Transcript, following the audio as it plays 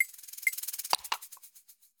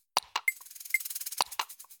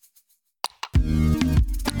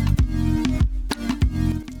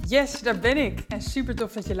Yes, daar ben ik en super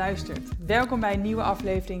tof dat je luistert. Welkom bij een nieuwe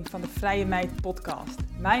aflevering van de Vrije Meid podcast.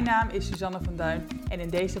 Mijn naam is Suzanne van Duin en in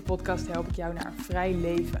deze podcast help ik jou naar een vrij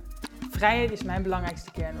leven. Vrijheid is mijn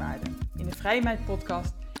belangrijkste kernwaarde. In de Vrije Meid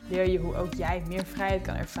podcast leer je hoe ook jij meer vrijheid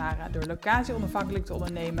kan ervaren door locatie onafhankelijk te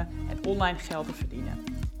ondernemen en online geld te verdienen.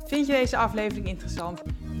 Vind je deze aflevering interessant?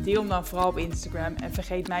 Deel hem dan vooral op Instagram en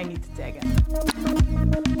vergeet mij niet te taggen.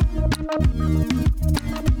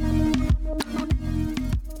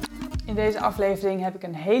 In deze aflevering heb ik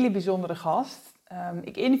een hele bijzondere gast.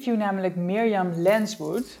 Ik interview namelijk Mirjam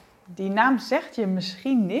Lanswood. Die naam zegt je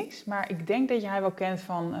misschien niks, maar ik denk dat je haar wel kent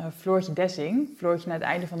van Floortje Dessing. Floortje naar het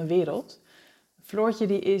einde van de wereld. Floortje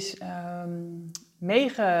die is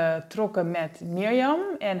meegetrokken met Mirjam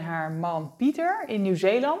en haar man Pieter in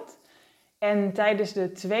Nieuw-Zeeland. En tijdens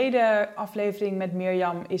de tweede aflevering met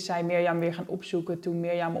Mirjam is zij Mirjam weer gaan opzoeken toen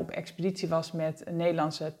Mirjam op expeditie was met een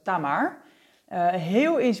Nederlandse Tamar.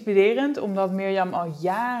 Heel inspirerend, omdat Mirjam al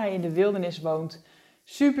jaren in de wildernis woont,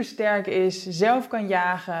 super sterk is, zelf kan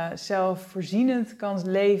jagen, zelfvoorzienend kan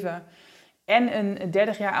leven en een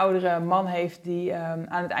 30 jaar oudere man heeft die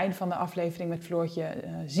aan het einde van de aflevering met Floortje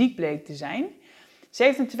ziek bleek te zijn. Ze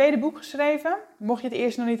heeft een tweede boek geschreven. Mocht je het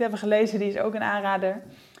eerst nog niet hebben gelezen, die is ook een aanrader.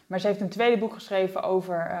 Maar ze heeft een tweede boek geschreven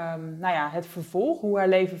over het vervolg, hoe haar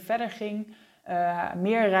leven verder ging.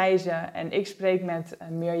 Meer reizen en ik spreek met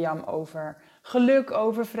Mirjam over geluk,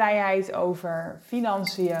 over vrijheid, over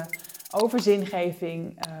financiën, over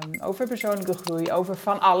zingeving, over persoonlijke groei, over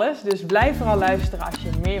van alles. Dus blijf vooral luisteren als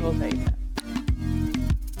je meer wilt weten.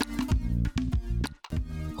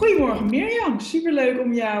 Goedemorgen Mirjam, superleuk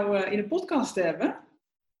om jou in de podcast te hebben.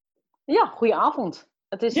 Ja, goedenavond.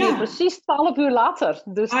 Het is hier precies 12 uur later.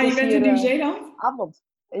 Dus je bent in Nieuw-Zeeland? Avond.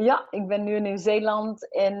 Ja, ik ben nu in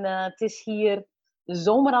Nieuw-Zeeland en het is hier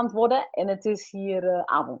zomer aan het worden en het is hier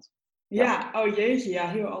avond. Ja, oh jeetje, ja,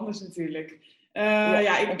 heel anders natuurlijk.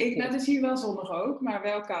 Het is hier wel zonnig ook, maar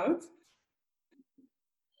wel koud.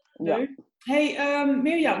 Leuk. Ja. Hey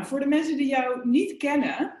Mirjam, voor de mensen die jou niet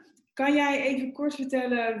kennen, kan jij even kort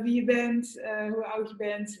vertellen wie je bent, hoe oud je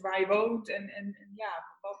bent, waar je woont en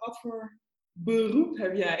wat voor beroep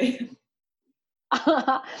heb jij?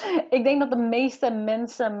 Ik denk dat de meeste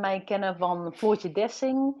mensen mij kennen van Floortje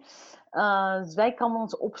Dessing. Zij kwam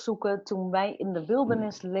ons opzoeken toen wij in de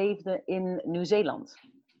wildernis leefden in Nieuw-Zeeland.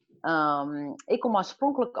 Ik kom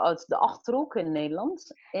oorspronkelijk uit de Achterhoek in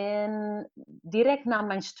Nederland. En direct na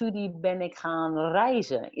mijn studie ben ik gaan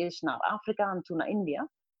reizen. Eerst naar Afrika en toen naar India.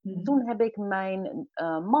 Toen heb ik mijn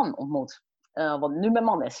man ontmoet. Wat nu mijn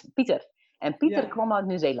man is, Pieter. En Pieter kwam uit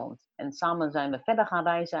Nieuw-Zeeland. En samen zijn we verder gaan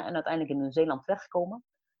reizen en uiteindelijk in Nieuw-Zeeland terechtgekomen.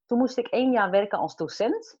 Toen moest ik 1 jaar werken als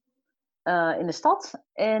docent in de stad.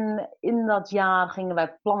 En in dat jaar gingen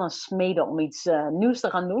wij plannen smeden om iets nieuws te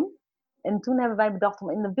gaan doen. En toen hebben wij bedacht om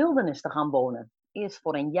in de wildernis te gaan wonen. Eerst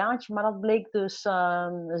voor 1 jaartje, maar dat bleek dus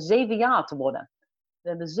 7 jaar te worden. We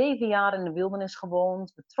hebben 7 jaar in de wildernis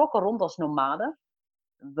gewoond. We trokken rond als nomaden.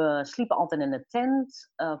 We sliepen altijd in de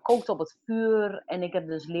tent, kookten op het vuur en ik heb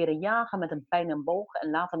dus leren jagen met een pijl en boog en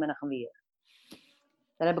later met een geweer.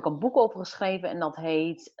 Daar heb ik een boek over geschreven en dat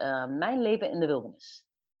heet Mijn leven in de wildernis.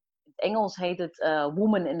 In het Engels heet het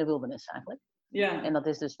Woman in the Wilderness eigenlijk. Ja. En dat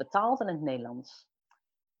is dus vertaald in het Nederlands.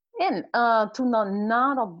 En toen dan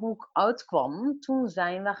na dat boek uitkwam, toen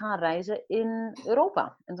zijn we gaan reizen in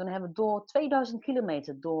Europa. En toen hebben we door 2000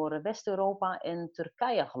 kilometer door West-Europa en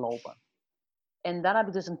Turkije gelopen. En daar heb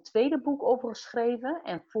ik dus een tweede boek over geschreven.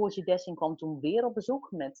 En Floortje Dessing kwam toen weer op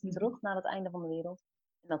bezoek met Terug naar het einde van de wereld.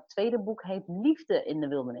 En dat tweede boek heet Liefde in de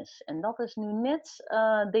wildernis. En dat is nu net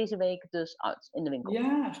deze week dus uit in de winkel.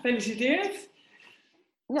 Ja, gefeliciteerd.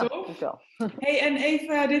 Ja, tof. Dankjewel. Hey, en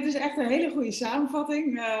even, dit is echt een hele goede samenvatting.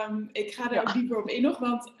 Ik ga er ook dieper op in nog,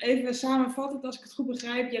 want even samenvattend, als ik het goed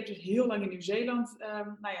begrijp, je hebt dus heel lang in Nieuw-Zeeland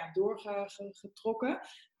doorgetrokken.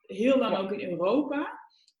 Heel lang ook in Europa.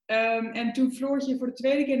 En toen Floortje voor de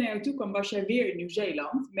tweede keer naar jou toe kwam, was jij weer in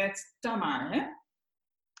Nieuw-Zeeland met Tamar, hè?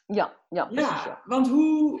 Ja, precies. Ja. Want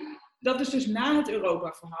dat is dus na het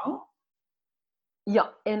Europa-verhaal.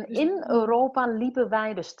 Ja, en in Europa liepen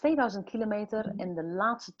wij dus 2000 kilometer en de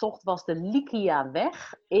laatste tocht was de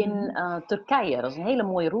Likia-weg in Turkije. Dat is een hele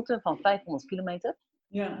mooie route van 500 kilometer.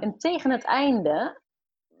 Ja. En tegen het einde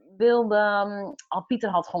Pieter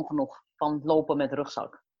had gewoon genoeg van het lopen met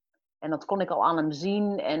rugzak. En dat kon ik al aan hem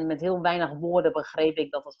zien en met heel weinig woorden begreep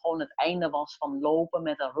ik dat het gewoon het einde was van lopen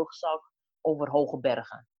met een rugzak over hoge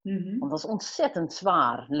bergen. Want dat is ontzettend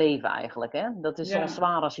zwaar leven eigenlijk. Hè? Dat is zo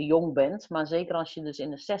zwaar als je jong bent, maar zeker als je dus in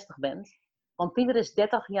de 60 bent. Want Pieter is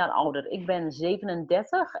 30 jaar ouder. Ik ben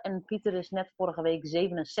 37 en Pieter is net vorige week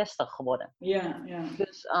 67 geworden. Ja.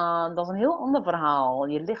 Dus dat is een heel ander verhaal.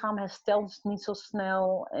 Je lichaam herstelt niet zo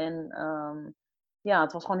snel. En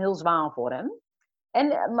het was gewoon heel zwaar voor hem.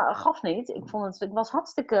 Maar gaf niet. Ik was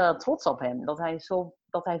hartstikke trots op hem.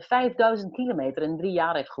 Dat hij 5000 kilometer in 3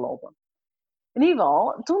 jaar heeft gelopen. In ieder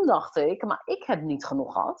geval, toen dacht ik, maar ik heb niet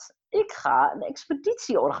genoeg gehad. Ik ga een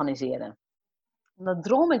expeditie organiseren. Dat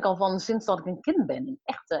droom ik al van sinds dat ik een kind ben. Een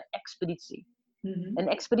echte expeditie. Mm-hmm. Een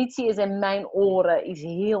expeditie is in mijn oren iets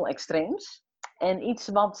heel extreems. En iets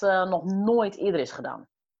wat nog nooit eerder is gedaan.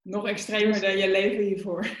 Nog extremer dan je leven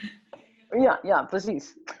hiervoor. Ja,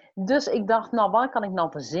 precies. Dus ik dacht, nou, wat kan ik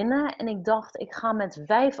nou verzinnen? En ik dacht, ik ga met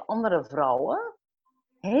 5 andere vrouwen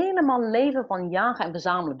helemaal leven van jagen en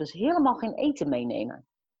verzamelen. Dus helemaal geen eten meenemen.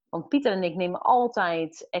 Want Pieter en ik nemen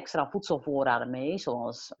altijd extra voedselvoorraden mee.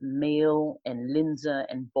 Zoals meel en linzen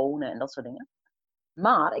en bonen en dat soort dingen.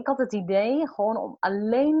 Maar ik had het idee gewoon om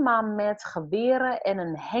alleen maar met geweren en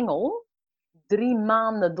een hengel 3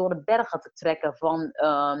 maanden door de bergen te trekken van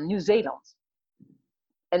Nieuw-Zeeland.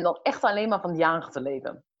 En dan echt alleen maar van het jagen te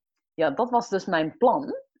leven. Ja, dat was dus mijn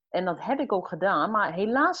plan. En dat heb ik ook gedaan. Maar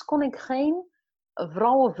helaas kon ik geen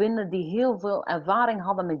vrouwen vinden die heel veel ervaring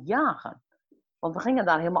hadden met jagen. Want we gingen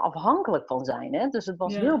daar helemaal afhankelijk van zijn. Hè? Dus het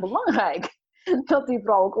was heel belangrijk dat die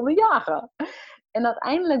vrouwen konden jagen. En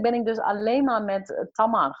uiteindelijk ben ik dus alleen maar met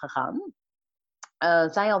Tamar gegaan.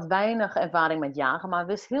 Zij had weinig ervaring met jagen, maar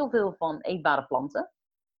wist heel veel van eetbare planten.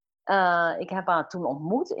 Ik heb haar toen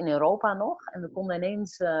ontmoet in Europa nog. En we konden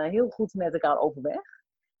ineens heel goed met elkaar overweg.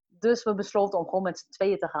 Dus we besloten om gewoon met z'n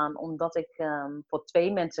tweeën te gaan. Omdat ik voor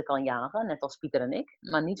 2 mensen kan jagen, net als Pieter en ik.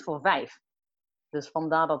 Maar niet voor 5. Dus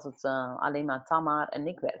vandaar dat het alleen maar Tamar en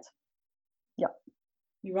ik werd. Ja.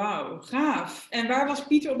 Wauw, gaaf. En waar was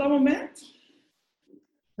Pieter op dat moment?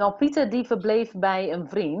 Nou, Pieter die verbleef bij een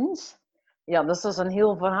vriend. Ja, dus dat is een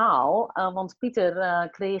heel verhaal. Want Pieter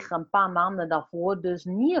kreeg een paar maanden daarvoor dus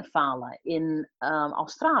nierfalen in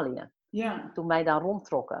Australië. Ja. Toen wij daar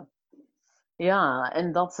rondtrokken. Ja,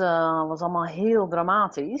 en dat was allemaal heel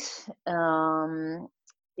dramatisch.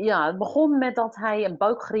 Het begon met dat hij een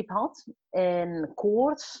buikgriep had en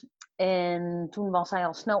koorts. En toen was hij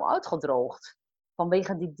al snel uitgedroogd.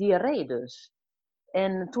 Vanwege die diarree dus.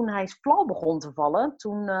 En toen hij flauw begon te vallen,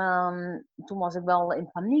 toen was ik wel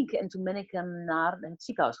in paniek. En toen ben ik hem naar het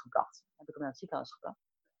ziekenhuis gebracht.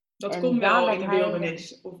 Dat En kon daar wel in werd de hij-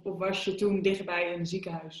 wildernis? Of was je toen dichtbij een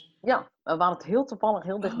ziekenhuis? Ja, we waren heel toevallig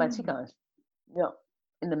heel dicht bij het ziekenhuis. Ja,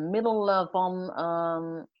 in de middel van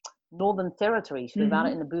Northern Territories. We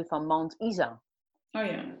waren in de buurt van Mount Isa. Oh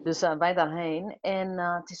ja. Dus wij daarheen. En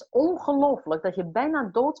het is ongelooflijk dat je bijna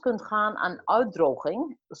dood kunt gaan aan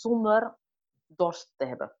uitdroging zonder dorst te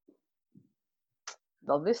hebben.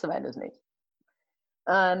 Dat wisten wij dus niet.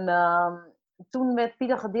 En toen werd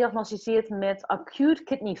Pieter gediagnosticeerd met acute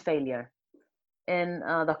kidney failure. En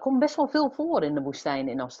dat komt best wel veel voor in de woestijn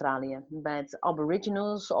in Australië. Bij het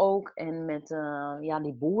Aboriginals ook en met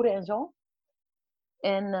die boeren en zo.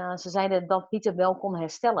 En ze zeiden dat Pieter wel kon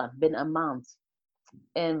herstellen binnen een maand.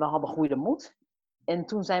 En we hadden goede moed. En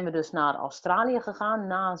toen zijn we dus naar Australië gegaan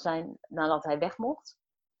nadat hij weg mocht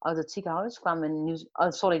uit het ziekenhuis. Dan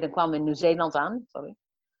kwamen we in Nieuw-Zeeland aan. Sorry.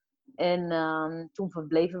 En toen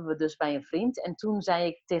verbleven we dus bij een vriend. En toen zei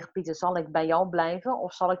ik tegen Pieter, zal ik bij jou blijven?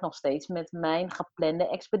 Of zal ik nog steeds met mijn geplande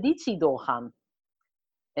expeditie doorgaan?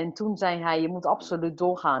 En toen zei hij, je moet absoluut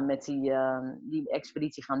doorgaan met die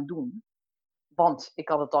expeditie gaan doen. Want ik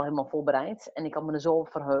had het al helemaal voorbereid. En ik had me er zo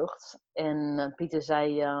op verheugd. En Pieter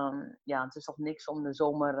zei, het is toch niks om de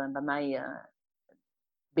zomer bij mij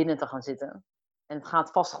binnen te gaan zitten. En het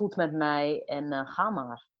gaat vast goed met mij. En ga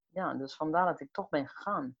maar. Ja, dus vandaar dat ik toch ben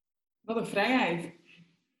gegaan. Wat een vrijheid.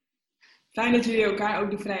 Fijn dat jullie elkaar ook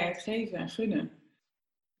die vrijheid geven en gunnen.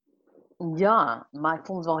 Ja, maar ik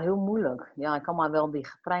vond het wel heel moeilijk. Ja, ik kan maar wel die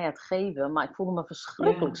vrijheid geven, maar ik voelde me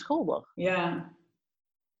verschrikkelijk schuldig. Ja.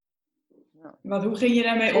 Want hoe ging je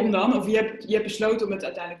daarmee om dan? Of je hebt besloten om het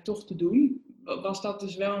uiteindelijk toch te doen. Was dat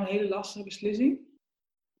dus wel een hele lastige beslissing?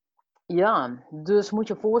 Ja, dus moet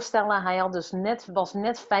je voorstellen, hij was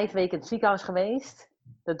net 5 weken in het ziekenhuis geweest.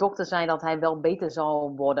 De dokter zei dat hij wel beter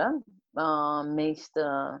zou worden.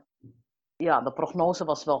 De prognose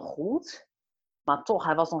was wel goed. Maar toch,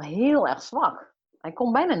 hij was nog heel erg zwak. Hij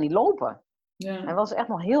kon bijna niet lopen. Ja. Hij was echt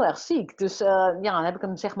nog heel erg ziek. Dus dan heb ik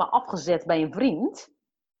hem zeg maar afgezet bij een vriend.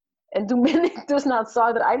 En toen ben ik dus naar het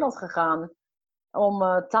Zuidereiland gegaan.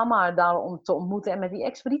 Om Tamar daar te ontmoeten en met die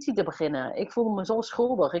expeditie te beginnen. Ik voelde me zo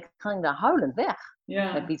schuldig. Ik ging daar huilend weg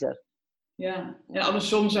met Pieter. Ja, en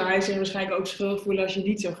andersom zou hij zich waarschijnlijk ook schuldig voelen als je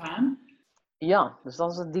niet zou gaan. Ja, dus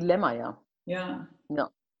dat is het dilemma, ja. Ja.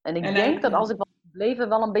 Ja. En ik En denk dat hij, als ik was gebleven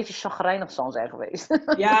wel een beetje chagrijnig zou zijn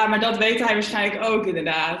geweest. ja, maar dat weet hij waarschijnlijk ook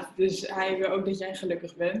inderdaad. Dus hij wil ook dat jij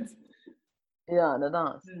gelukkig bent. Ja,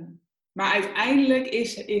 inderdaad. Ja. Maar uiteindelijk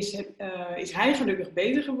is hij gelukkig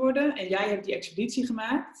beter geworden en jij hebt die expeditie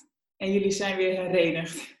gemaakt en jullie zijn weer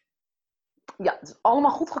herenigd. Ja, het is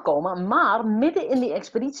allemaal goed gekomen. Maar midden in die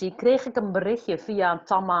expeditie kreeg ik een berichtje via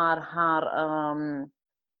Tamar, haar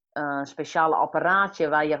speciale apparaatje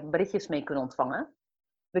waar je berichtjes mee kunt ontvangen.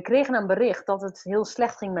 We kregen een bericht dat het heel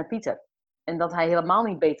slecht ging met Pieter. En dat hij helemaal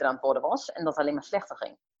niet beter aan het worden was en dat het alleen maar slechter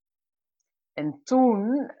ging. En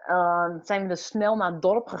toen zijn we dus snel naar het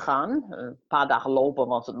dorp gegaan. Een paar dagen lopen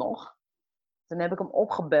was het nog. Toen heb ik hem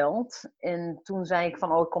opgebeld en toen zei ik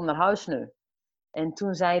van, oh, ik kom naar huis nu. En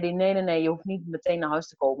toen zei hij, nee, je hoeft niet meteen naar huis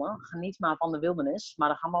te komen. Geniet maar van de wildernis, maar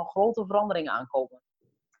er gaan wel grote veranderingen aankomen.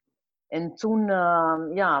 En toen,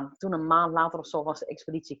 toen een maand later of zo was de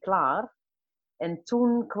expeditie klaar. En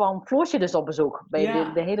toen kwam Floortje dus op bezoek, bij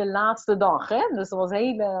Ja. de hele laatste dag. Hè? Dus dat was een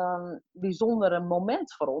hele bijzondere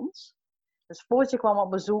moment voor ons. Dus Floortje kwam op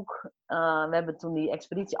bezoek. We hebben toen die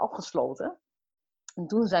expeditie afgesloten. En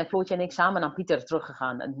toen zijn Floortje en ik samen naar Pieter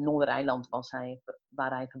teruggegaan. Het Noordereiland was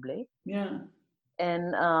waar hij verbleef. Ja.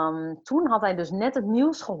 En toen had hij dus net het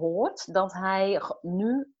nieuws gehoord dat hij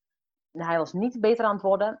was niet beter aan het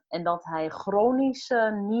worden en dat hij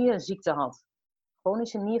chronische nierziekte had.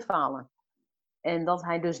 Chronische nierfalen. En dat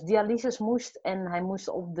hij dus dialyses moest en hij moest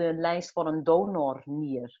op de lijst voor een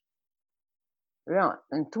donornier. Ja,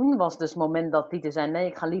 en toen was dus het moment dat Pieter zei, nee,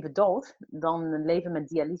 ik ga liever dood dan leven met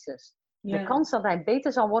dialyses. Ja. De kans dat hij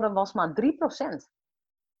beter zou worden was maar 3%.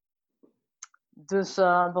 Dus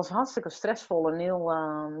het was hartstikke stressvol en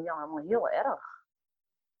heel erg.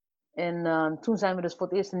 En toen zijn we dus voor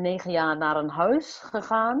het eerst in 9 jaar naar een huis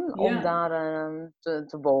gegaan om daar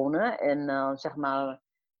te wonen. En zeg maar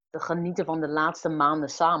te genieten van de laatste maanden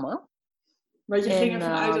samen. Want je ging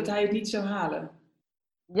ervan uit dat hij het niet zou halen.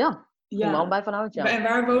 Ja, gingen we allebei vanuit, ja. En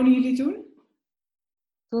waar wonen jullie toen?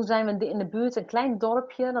 Toen zijn we in de buurt, een klein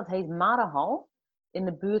dorpje, dat heet Marahal. In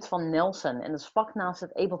de buurt van Nelson. En dat is vlak naast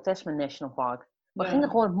het Abel Tasman National Park. We gingen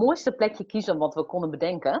gewoon het mooiste plekje kiezen wat we konden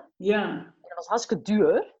bedenken. Ja. En dat was hartstikke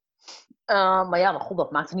duur. Maar ja, god,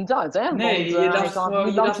 dat maakte niet uit, hè? Nee, want je dacht hij kan gewoon,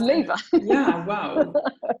 niet lang leven. Ja, wauw.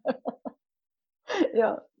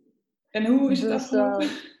 Ja. En hoe is het afgelopen?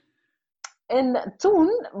 En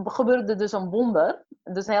toen gebeurde dus een wonder.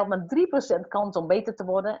 Dus hij had maar 3% kans om beter te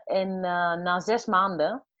worden. En na 6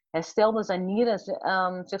 maanden herstelden zijn nieren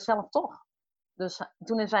zichzelf toch. Dus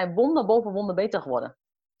toen is hij wonder boven wonder beter geworden.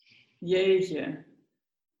 Jeetje.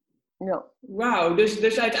 Ja. Wauw,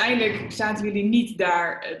 dus uiteindelijk zaten jullie niet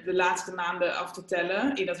daar de laatste maanden af te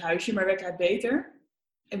tellen in dat huisje, maar werd hij beter?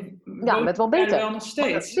 Ja, werd wel beter. Wel nog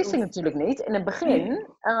steeds? Dat wist ik natuurlijk niet. In het begin,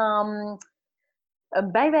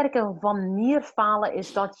 een bijwerking van nierfalen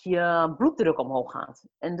is dat je bloeddruk omhoog gaat.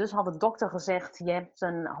 En dus had de dokter gezegd, je hebt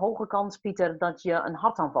een hoge kans, Pieter, dat je een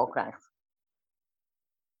hartaanval krijgt.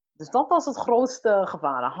 Dus dat was het grootste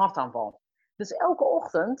gevaar, een hartaanval. Dus elke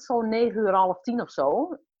ochtend, zo'n 9 uur, half 10 of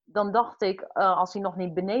zo, dan dacht ik, als hij nog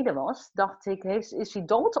niet beneden was, dacht ik, is hij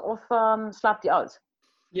dood of slaapt hij uit?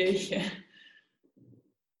 Jeetje.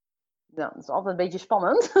 Ja, dat is altijd een beetje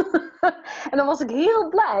spannend. En dan was ik heel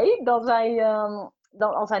blij dat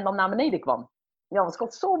als hij dan naar beneden kwam. Ja, was ik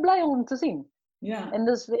altijd zo blij om hem te zien. Ja. En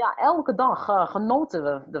dus ja, elke dag genoten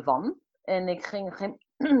we ervan. En ik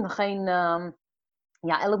ging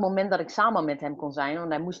elk moment dat ik samen met hem kon zijn, want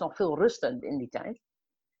hij moest nog veel rusten in die tijd.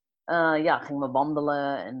 Gingen we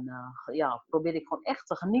wandelen en probeerde ik gewoon echt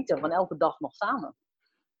te genieten van elke dag nog samen.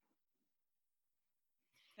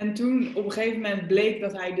 En toen op een gegeven moment bleek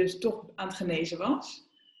dat hij dus toch aan het genezen was?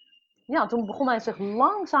 Ja, toen begon hij zich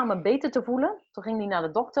langzamer beter te voelen. Toen ging hij naar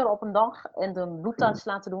de dokter op een dag en een bloedtest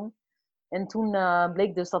laten doen. En toen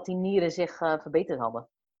bleek dus dat die nieren zich verbeterd hadden.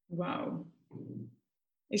 Wauw.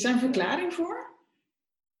 Is daar een verklaring voor?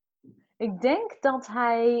 Ik denk dat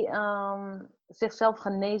hij zichzelf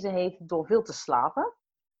genezen heeft door veel te slapen.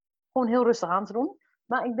 Gewoon heel rustig aan te doen.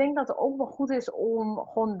 Maar ik denk dat het ook wel goed is om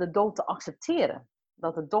gewoon de dood te accepteren.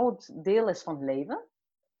 Dat de dood deel is van het leven.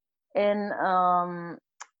 En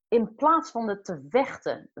in plaats van te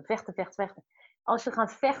vechten. Als je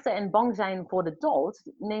gaat vechten en bang zijn voor de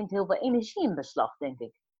dood, neemt heel veel energie in beslag, denk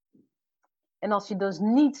ik. En als je dus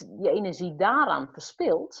niet je energie daaraan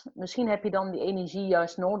verspilt, misschien heb je dan die energie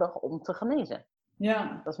juist nodig om te genezen.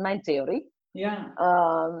 Ja. Dat is mijn theorie.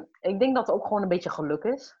 Ja. Ik denk dat het ook gewoon een beetje geluk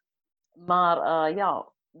is. Maar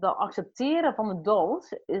dat accepteren van de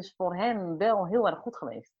dood is voor hem wel heel erg goed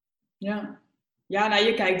geweest. Ja. Ja, nou,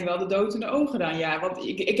 je kijkt wel de dood in de ogen dan, ja. Want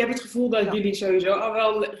ik heb het gevoel dat Ja, jullie sowieso al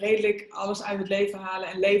wel redelijk alles uit het leven halen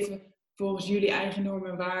en leven volgens jullie eigen normen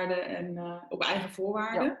en waarden en op eigen ja,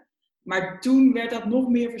 voorwaarden. Maar toen werd dat nog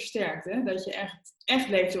meer versterkt, hè? Dat je echt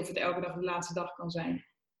leeft alsof het elke dag de laatste dag kan zijn.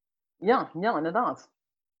 ja, inderdaad.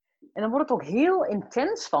 En dan wordt het ook heel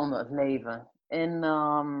intens van het leven. En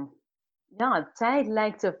ja, de tijd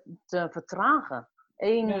lijkt te vertragen. Ja.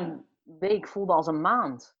 1 week voelde als een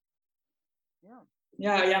maand.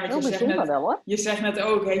 Ja, Ja, want heel bijzonder wel hoor. je zegt net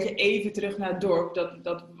ook, weet je, even terug naar het dorp.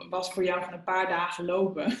 Dat was voor jou van een paar dagen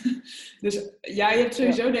lopen. Dus ja, je hebt Ja,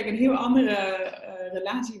 sowieso denk ik een heel andere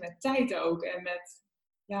relatie met tijd ook. En met,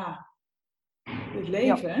 ja, het ja,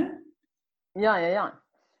 leven, hè? ja.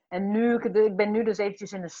 En nu, ik ben nu dus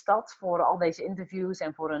eventjes in de stad voor al deze interviews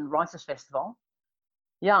en voor een Writers Festival.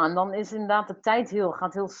 Ja, en dan is inderdaad de tijd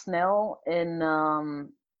gaat heel snel. En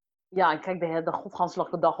ja, ik kijk de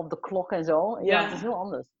godganse dag op de klok en zo. Ja, het is Ja. heel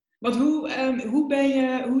anders. Want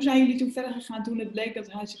hoe zijn jullie toen verder gegaan toen het bleek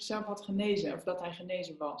dat hij zichzelf had genezen? Of dat hij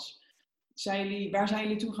genezen was? Waar zijn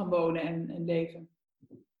jullie toen gaan wonen en leven?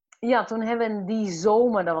 Ja, toen hebben we die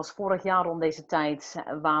zomer, dat was vorig jaar rond deze tijd,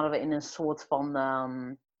 waren we in een soort van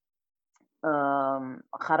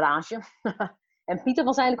garage. En Pieter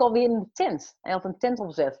was eigenlijk alweer in de tent. Hij had een tent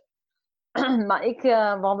opgezet. Maar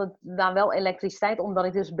we hadden daar wel elektriciteit, omdat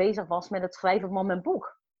ik dus bezig was met het schrijven van mijn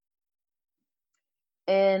boek.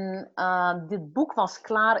 En dit boek was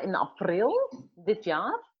klaar in april dit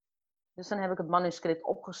jaar. Dus dan heb ik het manuscript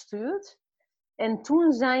opgestuurd. En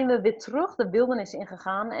toen zijn we weer terug de wildernis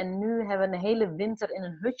ingegaan. En nu hebben we een hele winter in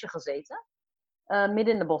een hutje gezeten. Midden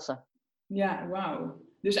in de bossen. Ja, wauw.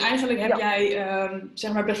 Dus eigenlijk heb Ja, jij,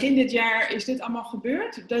 zeg maar begin dit jaar, is dit allemaal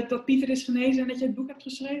gebeurd? Dat Pieter is genezen en dat je het boek hebt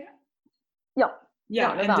geschreven? ja, Ja,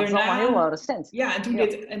 en inderdaad. Het is allemaal heel daarna, recent. ja, Ja,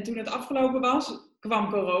 en toen het afgelopen was, kwam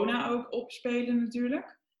corona ook opspelen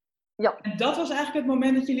natuurlijk. ja, En dat was eigenlijk het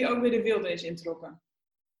moment dat jullie ook weer de wildernis introkken.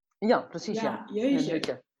 ja, precies ja. Ja, In een jeetje.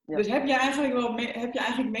 hutje. Ja. Dus heb je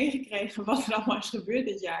eigenlijk meegekregen wat er allemaal is gebeurd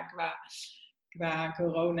dit jaar qua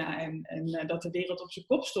corona en dat de wereld op zijn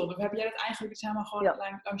kop stond? Of heb jij dat eigenlijk dus helemaal gewoon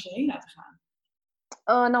Ja. langs je heen laten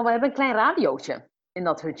gaan? Nou, we hebben een klein radiootje in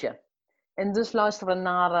dat hutje. En dus luisteren we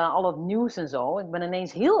naar al het nieuws en zo. Ik ben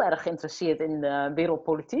ineens heel erg geïnteresseerd in de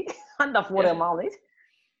wereldpolitiek. Daarvoor Ja, helemaal niet.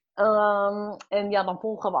 En ja, dan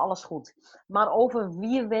volgen we alles goed. Maar over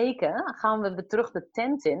 4 weken gaan we weer terug de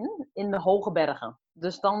tent in de hoge bergen.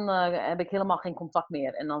 Dus dan heb ik helemaal geen contact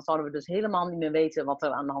meer. En dan zouden we dus helemaal niet meer weten wat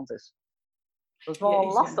er aan de hand is. Dat is wel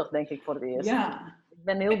jeetje. lastig, denk ik, voor het eerst. Ja, Ik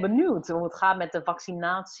ben heel benieuwd hoe het gaat met de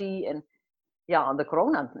vaccinatie en ja, de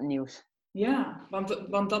coronanieuws. ja,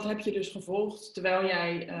 want dat heb je dus gevolgd terwijl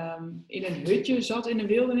jij in een hutje zat in de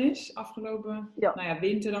wildernis afgelopen, Ja, nou ja,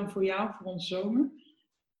 winter dan voor jou, voor ons zomer.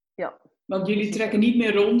 ja, Want jullie precies. trekken niet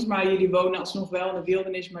meer rond, maar jullie wonen alsnog wel in de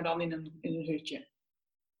wildernis, maar dan in een hutje.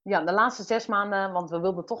 Ja, de laatste 6 maanden, want we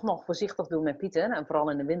wilden toch nog voorzichtig doen met Pieter. En vooral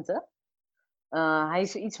in de winter. Hij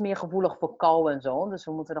is iets meer gevoelig voor kou en zo, dus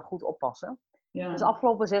we moeten daar goed oppassen. Dus de Ja,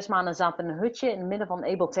 afgelopen 6 maanden zaten we in een hutje in het midden van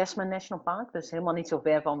Abel Tasman National Park. Dus helemaal niet zo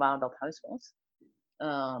ver van waar dat huis was.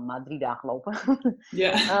 Maar 3 dagen lopen.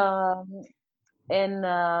 ja, En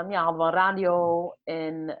ja, hadden we een radio.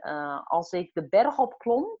 En als ik de berg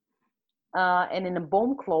opklom en in een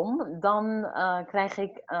boom klom, dan krijg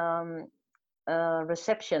ik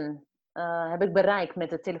reception. Heb ik bereik met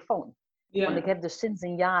de telefoon. Want ik ja, heb dus sinds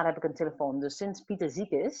een jaar heb ik een telefoon. Dus sinds Pieter ziek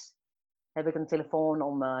is, heb ik een telefoon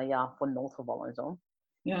om, ja, voor noodgevallen en zo.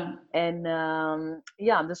 ja, En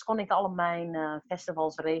ja, dus kon ik alle mijn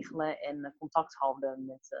festivals regelen en contact houden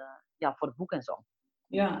met, ja, voor het boek en zo.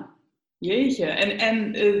 ja. Jeetje.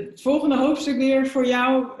 En het volgende hoofdstuk weer voor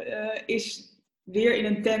jou is weer in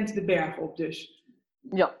een tent de berg op dus.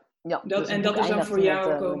 Ja, ja. Dus het En boek dat is dan eindigt voor jou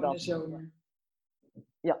met komende dat. zomer.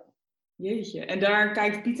 Ja. Jeetje. En daar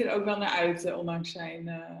kijkt Pieter ook wel naar uit, ondanks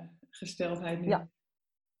zijn gesteldheid nu. Ja.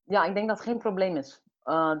 Ja, ik denk dat het geen probleem is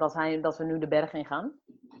dat we nu de berg in gaan.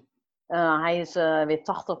 Hij is weer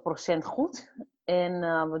 80% goed. En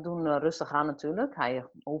we doen rustig aan natuurlijk. Hij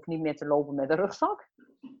hoeft niet meer te lopen met een rugzak.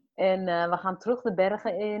 En we gaan terug de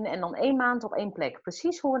bergen in. En dan 1 maand op 1 plek.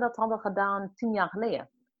 Precies hoe we dat hadden gedaan 10 jaar geleden.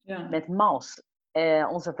 Ja, Met Maus.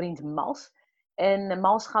 Onze vriend Maus. En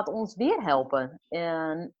Maus gaat ons weer helpen.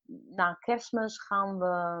 Na Kerstmis gaan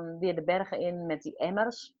we weer de bergen in met die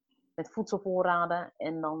emmers. Met voedselvoorraden.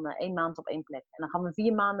 En dan 1 maand op 1 plek. En dan gaan we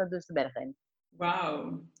 4 maanden dus de bergen in.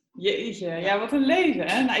 wauw. Jeetje. Ja. Ja, wat een leven,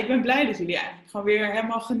 hè? Nou, ik ben blij dat jullie eigenlijk gewoon weer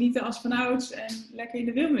helemaal genieten als vanouds en lekker in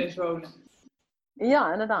de wildernis wonen.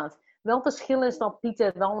 Ja, inderdaad. Wel het verschil is dat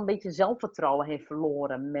Pieter wel een beetje zelfvertrouwen heeft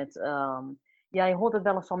verloren. Ja, je hoort het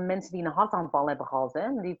wel eens van mensen die een hartaanval hebben gehad.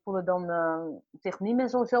 Hè? Die voelen dan zich niet meer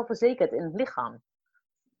zo zelfverzekerd in het lichaam.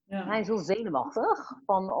 Hij Ja. is heel zenuwachtig.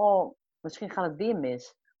 Van, oh, misschien gaat het weer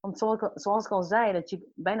mis. Want zoals ik al zei, dat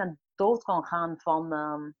je bijna dood kan gaan van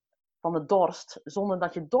de dorst. Zonder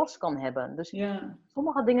dat je dorst kan hebben. Dus Ja.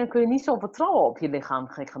 sommige dingen kun je niet zo vertrouwen op je lichaam,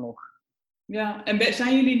 gek genoeg. Ja, en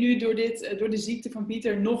zijn jullie nu door de ziekte van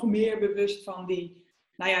Pieter nog meer bewust van die...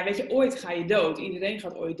 Nou ja, weet je, ooit ga je dood. Iedereen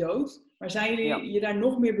gaat ooit dood. Maar zijn Ja. jullie je daar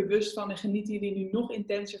nog meer bewust van en genieten jullie nu nog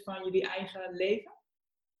intenser van jullie eigen leven?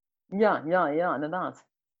 Ja, inderdaad.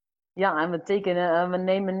 Ja, en we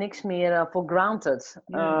nemen niks meer voor granted.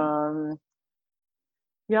 Nee,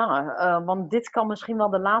 Want dit kan misschien wel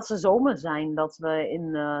de laatste zomer zijn dat we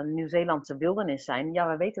in Nieuw-Zeelandse wildernis zijn. Ja,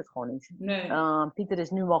 we weten het gewoon niet. nee. Pieter is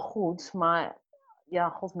nu wel goed, maar ja,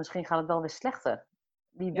 god, misschien gaat het wel weer slechter.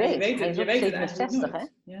 Wie Ja, weet. Hij is je ook weet het eigenlijk 67, hè?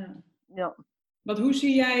 nooit. Ja. Ja. Want hoe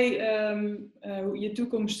zie jij je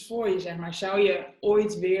toekomst voor je, zeg maar? Zou je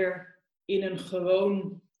ooit weer in een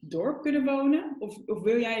gewoon dorp kunnen wonen? Of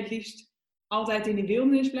wil jij het liefst altijd in de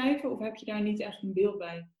wildernis blijven? Of heb je daar niet echt een beeld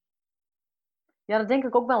bij? Ja, dat denk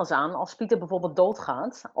ik ook wel eens aan. Als Pieter bijvoorbeeld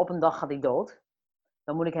doodgaat, op een dag gaat hij dood,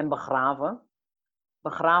 dan moet ik hem begraven.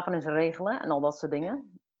 Begrafenis regelen en al dat soort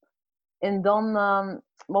dingen. En dan,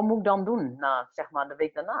 wat moet ik dan doen? Nou, zeg maar de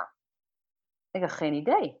week daarna. Ik heb geen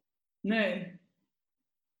idee. Nee.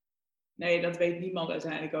 Nee, dat weet niemand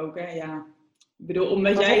uiteindelijk ook, hè? Ja. Ik bedoel,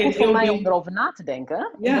 omdat Dat is ook jij een goed voor heel mij om nieuw... erover na te denken.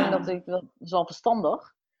 Ik denk Ja, dat is wel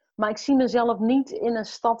verstandig. Maar ik zie mezelf niet in een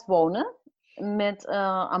stad wonen met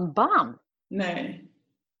een baan. nee.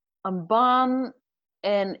 Een baan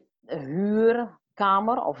en een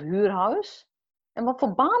huurkamer of huurhuis. En wat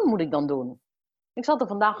voor baan moet ik dan doen? Ik zat er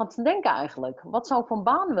vandaag aan te denken eigenlijk. Wat zou ik voor een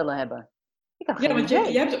baan willen hebben? Ik heb Ja, geen want je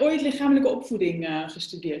idee. hebt ooit lichamelijke opvoeding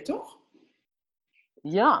gestudeerd, toch?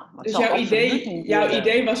 Ja, maar het Dus zou absoluut niet jouw willen.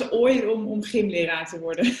 idee was ooit om gymleraar te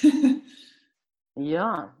worden.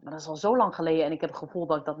 Ja, maar dat is al zo lang geleden en ik heb het gevoel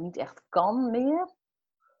dat ik dat niet echt kan meer.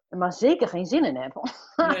 Maar zeker geen zin in heb.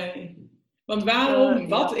 Nee. Want waarom, Ja.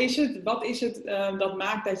 wat is het dat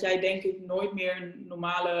maakt dat jij denk ik nooit meer een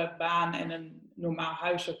normale baan en een normaal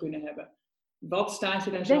huis zou kunnen hebben? Wat staat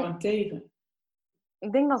je daar Ik zo denk, aan tegen?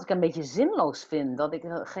 ik denk dat ik een beetje zinloos vind. Dat ik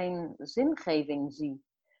geen zingeving zie.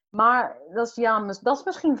 Maar dat is, ja, dat is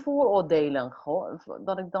misschien vooroordelen.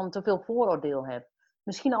 Dat ik dan te veel vooroordeel heb.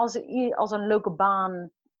 Misschien als een leuke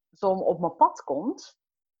baan zo op mijn pad komt.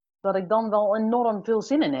 Dat ik dan wel enorm veel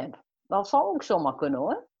zin in heb. Dat zou ook zomaar kunnen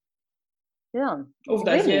hoor. Ja, Of ik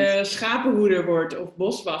dat weet je niet. schapenhoeder wordt of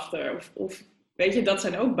boswachter. Of weet je, dat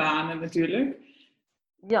zijn ook banen natuurlijk.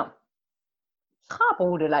 Ja,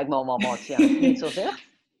 schapenhoeden lijkt me wel wat, ja. Nu je het zo zegt.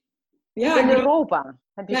 Ja, ik In bedoel, Europa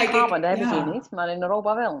heb je kijk, schapen, dat hebben ze hier ja, niet. Maar in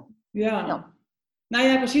Europa wel. ja. Ja, Nou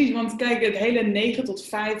ja, precies. Want kijk, het hele 9 tot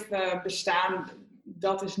 5 bestaan,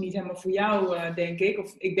 dat is niet helemaal voor jou, denk ik.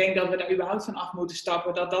 Of ik denk dat we daar überhaupt van af moeten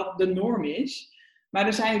stappen, dat dat de norm is. Maar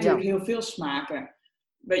er zijn natuurlijk ja, heel veel smaken.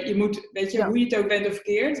 Je moet, weet je, ja, hoe je het ook bent of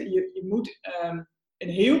verkeerd, je moet een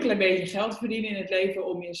heel klein beetje geld verdienen in het leven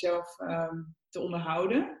om jezelf te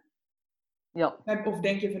onderhouden. ja. Of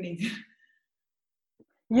denk je van niet?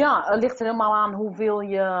 Ja, het ligt er helemaal aan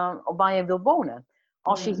op waar je wil wonen.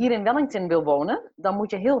 Als je Ja, hier in Wellington wil wonen, dan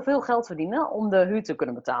moet je heel veel geld verdienen om de huur te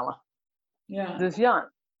kunnen betalen. ja, Dus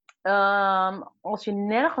ja, als je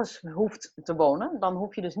nergens hoeft te wonen, dan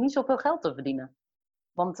hoef je dus niet zoveel geld te verdienen.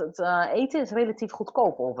 Want het eten is relatief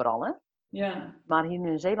goedkoop overal, hè? ja, Maar hier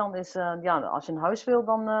in Zeeland is, ja, als je een huis wil,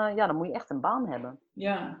 dan moet je echt een baan hebben.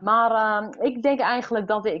 ja. Maar ik denk eigenlijk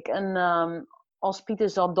dat als Pieter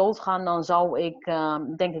zou doodgaan, dan zou ik,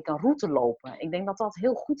 denk ik, een route lopen. Ik denk dat dat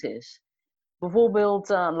heel goed is. Bijvoorbeeld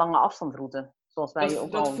lange afstandroute, zoals wij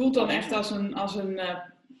ook Dat al voelt dan echt doen.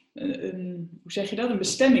 hoe zeg je dat? Een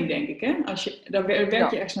bestemming, denk ik, hè? Daar werk je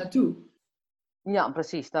Ja, ergens naartoe. ja,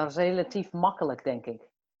 precies. Dat is relatief makkelijk, denk ik.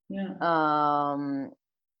 Ja, Ehm,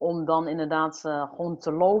 om dan inderdaad gewoon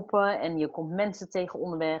te lopen en je komt mensen tegen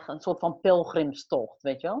onderweg. Een soort van pelgrimstocht,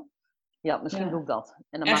 weet je wel? Ja, misschien doe ja. ik dat.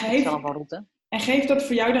 En dan En, maak ik geeft, zelf een route. en geeft dat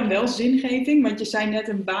voor jou dan wel zingeving? Want je zei net,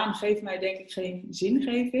 een baan geeft mij denk ik geen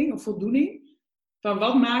zingeving of voldoening. Van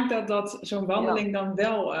wat maakt dat zo'n Ja. wandeling dan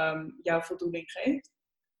wel jouw voldoening geeft?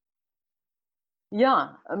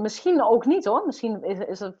 Ja, misschien ook niet hoor. Misschien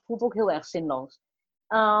voelt het ook heel erg zinloos.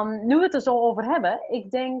 Nu we het er zo over hebben,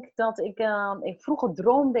 ik denk dat vroeger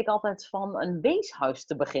droomde ik altijd van een weeshuis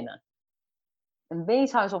te beginnen. Een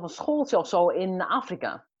weeshuis of een schooltje of zo in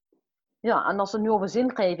Afrika. Ja, en als we het nu over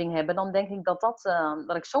zingeving hebben, dan denk ik dat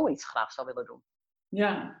ik zoiets graag zou willen doen.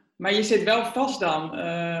 Ja, maar je zit wel vast dan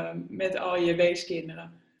met al je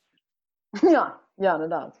weeskinderen. Ja, ja,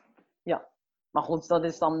 inderdaad. Ja. Maar goed, dat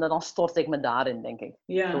is dan stort ik me daarin, denk ik.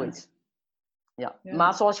 Ja. Zoiets. Ja. Ja.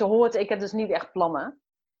 Maar zoals je hoort, ik heb dus niet echt plannen.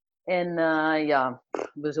 En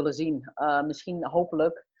we zullen zien. Misschien,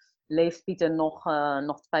 hopelijk, leeft Pieter nog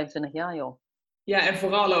 25 jaar, joh. Ja, en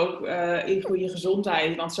vooral ook in goede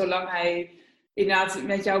gezondheid. Want zolang hij inderdaad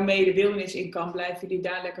met jou mee de wildernis in kan, blijven jullie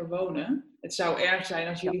daar lekker wonen. Het zou erg zijn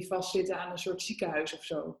als jullie vastzitten aan een soort ziekenhuis of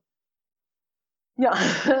zo. Ja,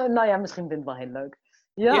 nou ja, misschien vindt het wel heel leuk.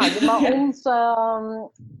 Ja, Ja. maar ons,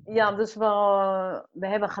 dus we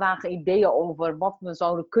hebben graag ideeën over wat we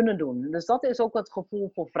zouden kunnen doen. Dus dat is ook het gevoel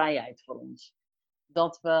voor vrijheid voor ons.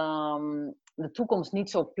 Dat we de toekomst niet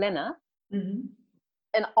zo plannen. Mm-hmm.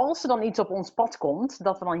 En als er dan iets op ons pad komt,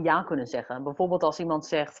 dat we dan ja kunnen zeggen. Bijvoorbeeld als iemand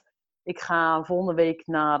zegt, ik ga volgende week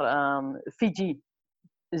naar Fiji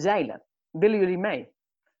zeilen. Willen jullie mee?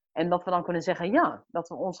 En dat we dan kunnen zeggen ja. Dat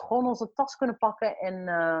we gewoon onze tas kunnen pakken en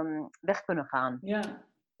weg kunnen gaan. Ja.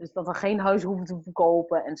 Dus dat we geen huis hoeven te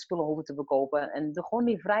verkopen en spullen hoeven te verkopen. En gewoon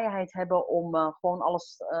die vrijheid hebben om gewoon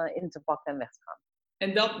alles in te pakken en weg te gaan.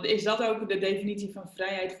 En is dat ook de definitie van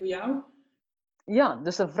vrijheid voor jou? Ja,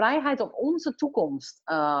 dus de vrijheid om onze toekomst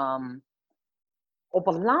op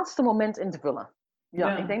het laatste moment in te vullen.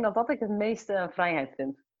 Ja, ik denk dat ik het meeste vrijheid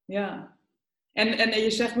vind. Ja. En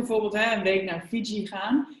je zegt bijvoorbeeld een week naar Fiji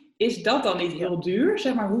gaan. Is dat dan niet heel duur?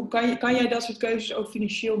 Zeg maar, hoe kan jij dat soort keuzes ook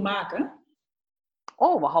financieel maken?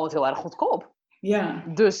 Oh, we houden het heel erg goedkoop. Ja.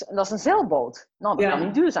 Dus dat is een zeilboot. Nou, dat kan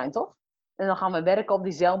niet duur zijn, toch? En dan gaan we werken op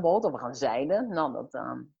die zeilboot of we gaan zeilen. Nou,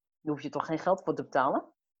 daar hoef je toch geen geld voor te betalen?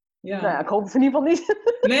 Ja. Nou ja, ik hoop het in ieder geval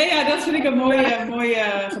niet. Nee, ja, dat vind ik een mooie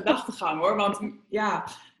gedachtegang hoor. Want ja,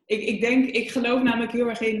 ik geloof namelijk heel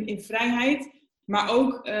erg in vrijheid. Maar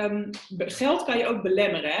ook geld kan je ook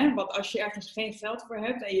belemmeren. Hè? Want als je ergens geen geld voor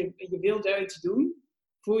hebt en je wilt daar iets doen,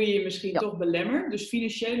 voel je je misschien toch belemmerd. Dus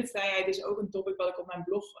financiële vrijheid is ook een topic wat ik op mijn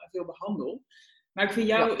blog veel behandel. Maar ik vind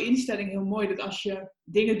jouw instelling heel mooi dat als je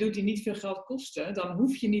dingen doet die niet veel geld kosten, dan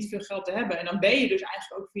hoef je niet veel geld te hebben. En dan ben je dus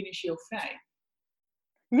eigenlijk ook financieel vrij.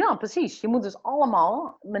 Ja, precies. Je moet dus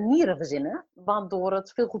allemaal manieren verzinnen waardoor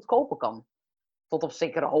het veel goedkoper kan. Tot op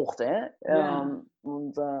zekere hoogte, hè. Ja.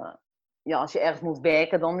 Want als je ergens moet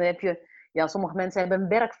werken, dan heb je... Ja, sommige mensen hebben een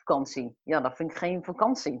werkvakantie. Ja, dat vind ik geen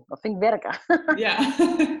vakantie. Dat vind ik werken. Ja.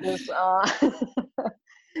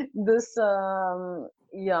 Dus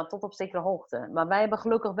tot op zekere hoogte. Maar wij hebben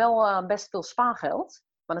gelukkig wel best veel spaargeld.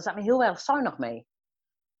 Maar daar zijn we heel erg zuinig mee.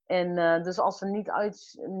 En dus als we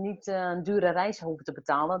niet een dure reis hoeven te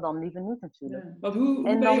betalen, dan liever niet natuurlijk. Ja. Want hoe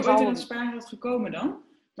ben je ooit in het spaargeld gekomen dan?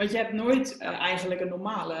 Want je hebt nooit eigenlijk een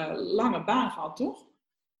normale, lange baan gehad, toch?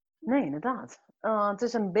 Nee, inderdaad. Het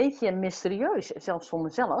is een beetje mysterieus, zelfs voor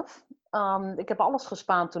mezelf. Ik heb alles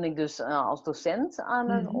gespaard toen ik dus als docent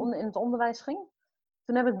in het onderwijs ging.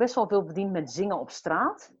 Toen heb ik best wel veel verdiend met zingen op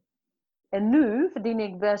straat. En nu verdien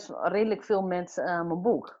ik best redelijk veel met mijn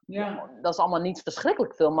boek. Ja. Dat is allemaal niet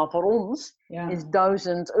verschrikkelijk veel, maar voor ons is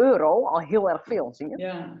 €1000 al heel erg veel, zie je?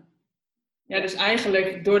 Ja. Ja, dus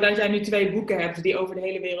eigenlijk, doordat jij nu 2 boeken hebt die over de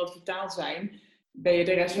hele wereld vertaald zijn, ben je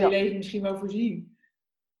de rest van je leven misschien wel voorzien.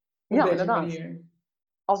 Op deze inderdaad. manier.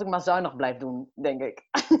 Als ik maar zuinig blijf doen, denk ik.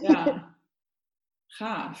 Ja,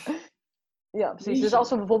 gaaf. Ja, precies. Dus als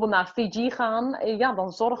we bijvoorbeeld naar Fiji gaan,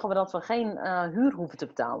 dan zorgen we dat we geen huur hoeven te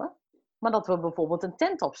betalen. Maar dat we bijvoorbeeld een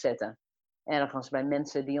tent opzetten. Ergens bij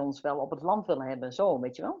mensen die ons wel op het land willen hebben. Zo,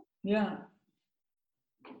 weet je wel? Ja.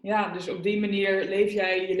 Ja, dus op die manier leef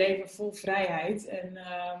jij je leven vol vrijheid en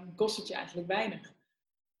kost het je eigenlijk weinig.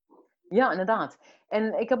 Ja, inderdaad.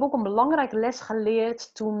 En ik heb ook een belangrijke les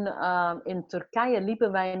geleerd toen in Turkije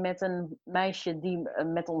liepen wij met een meisje die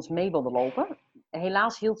met ons mee wilde lopen.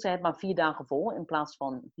 Helaas hield ze het maar 4 dagen vol in plaats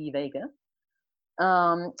van 4 weken.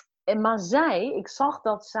 Maar ik zag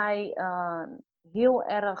dat zij heel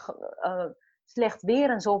erg slecht weer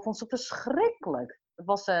en zo vond ze verschrikkelijk. Het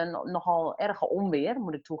was nogal erge onweer,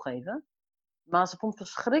 moet ik toegeven. Maar ze vond het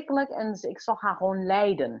verschrikkelijk en ik zag haar gewoon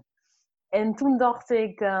lijden. En toen dacht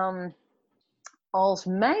ik, als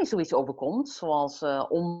mij zoiets overkomt, zoals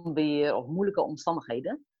onweer of moeilijke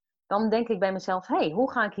omstandigheden, dan denk ik bij mezelf,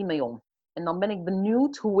 hoe ga ik hiermee om? En dan ben ik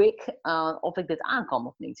benieuwd of ik dit aan kan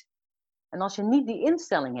of niet. En als je niet die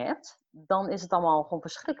instelling hebt, dan is het allemaal gewoon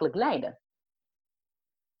verschrikkelijk lijden.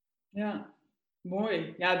 Ja,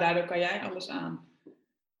 mooi. Ja, daardoor kan jij alles aan.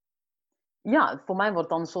 Ja, voor mij wordt het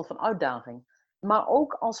dan een soort van uitdaging. Maar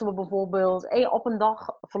ook als we bijvoorbeeld, op een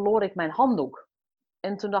dag verloor ik mijn handdoek.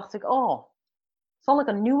 En toen dacht ik, zal ik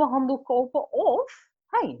een nieuwe handdoek kopen? Of,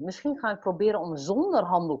 misschien ga ik proberen om zonder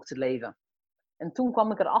handdoek te leven. En toen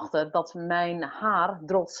kwam ik erachter dat mijn haar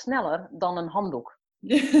droogt sneller dan een handdoek.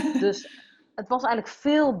 Dus het was eigenlijk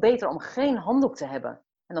veel beter om geen handdoek te hebben.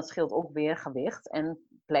 En dat scheelt ook weer gewicht en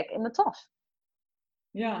plek in de tas.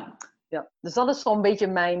 Ja. Ja, dus dat is zo'n beetje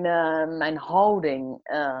mijn houding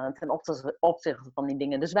ten opzichte van die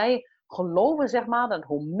dingen. Dus wij geloven, zeg maar, dat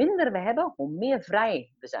hoe minder we hebben, hoe meer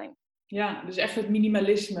vrij we zijn. Ja, dus echt het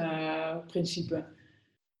minimalisme-principe.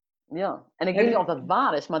 Ja, en ik weet niet of dat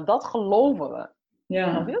waar is, maar dat geloven we.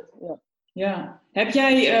 Snap je het? Ja. Ja. Heb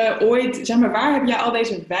jij ooit, zeg maar, waar heb jij al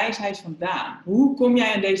deze wijsheid vandaan? Hoe kom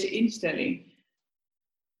jij aan deze instelling?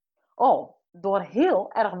 Oh, door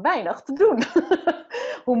heel erg weinig te doen.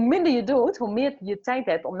 Hoe minder je doet, hoe meer je tijd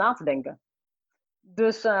hebt om na te denken.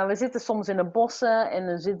 Dus we zitten soms in de bossen en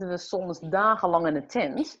dan zitten we soms dagenlang in de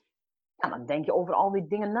tent. Ja, dan denk je over al die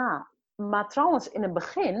dingen na. Maar trouwens, in het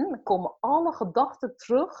begin komen alle gedachten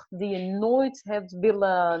terug die je nooit hebt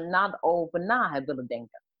over na hebt willen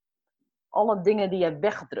denken. Alle dingen die je hebt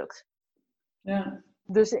weggedrukt. Ja.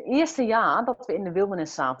 Dus het eerste jaar dat we in de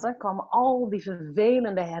wildernis zaten, kwamen al die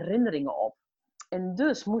vervelende herinneringen op. En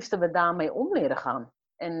dus moesten we daarmee om leren gaan.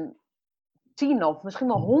 En 10 of misschien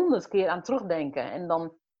wel 100 keer aan terugdenken. En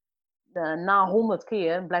dan na 100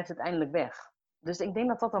 keer blijft het eindelijk weg. Dus ik denk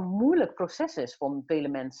dat dat een moeilijk proces is voor vele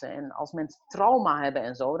mensen. En als mensen trauma hebben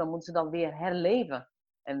en zo, dan moeten ze dat weer herleven.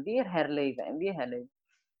 En weer herleven en weer herleven.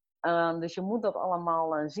 Dus je moet dat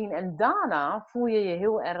allemaal zien. En daarna voel je je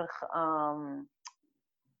heel erg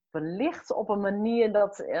verlicht op een manier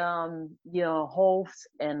dat je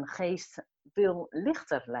hoofd en geest veel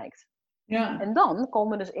lichter lijkt. Ja. En dan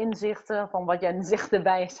komen dus inzichten van wat jij zegt, de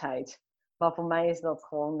wijsheid. Maar voor mij is dat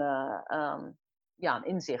gewoon een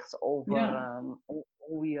inzicht over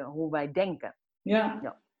hoe wij denken. Ja.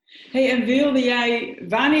 Ja. Hey, en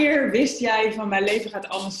wanneer wist jij van mijn leven gaat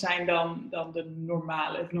anders zijn dan het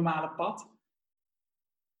normale pad?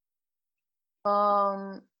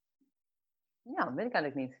 Ja, weet ik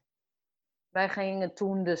eigenlijk niet. Wij gingen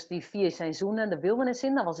toen dus die 4 seizoenen de wildernis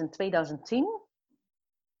in. Dat was in 2010.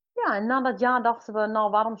 Ja, en na dat jaar dachten we,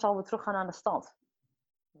 nou, waarom zouden we teruggaan naar de stad?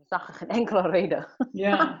 We zagen geen enkele reden.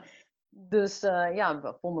 Ja. Dus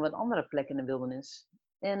we vonden een andere plek in de wildernis.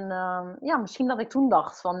 En misschien dat ik toen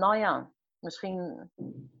dacht van, nou ja, misschien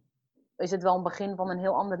is het wel een begin van een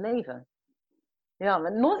heel ander leven. Ja,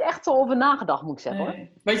 maar nooit echt zo over nagedacht, moet ik zeggen, hoor.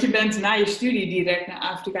 Want je bent na je studie direct naar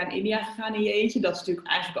Afrika en India gegaan in je eentje. Dat is natuurlijk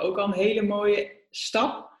eigenlijk ook al een hele mooie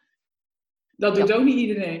stap. Dat doet ook niet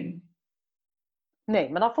iedereen. Nee,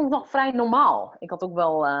 maar dat vond ik nog vrij normaal. Ik had ook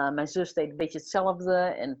wel, mijn zus deed een beetje hetzelfde.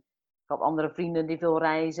 En ik had andere vrienden die veel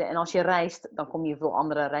reizen. En als je reist, dan kom je veel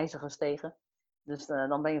andere reizigers tegen. Dus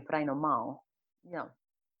dan ben je vrij normaal. Ja.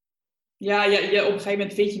 Ja, op een gegeven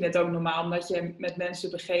moment vind je het ook normaal. Omdat je met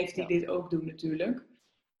mensen begeeft die dit ook doen natuurlijk.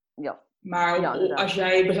 Ja. Maar als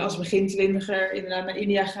jij als begin 20er inderdaad naar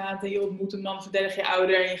India gaat. En je ontmoet een man van 30 jaar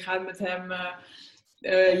ouder. En je gaat met hem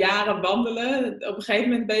jaren wandelen. Op een gegeven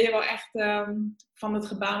moment ben je wel echt van het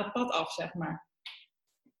gebaande pad af, zeg maar.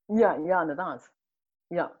 Ja, inderdaad.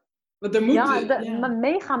 Ja. Want er moet, maar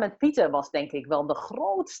meegaan met Pieter was denk ik wel de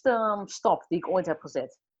grootste stap die ik ooit heb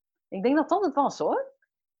gezet. Ik denk dat dat het was, hoor.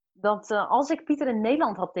 Dat als ik Pieter in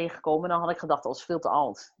Nederland had tegengekomen, dan had ik gedacht, dat is veel te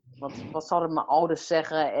oud. Wat zouden mijn ouders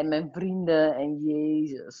zeggen en mijn vrienden en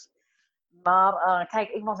Jezus. Maar kijk,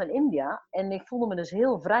 ik was in India en ik voelde me dus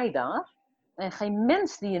heel vrij daar. En geen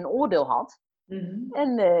mens die een oordeel had. Mm-hmm.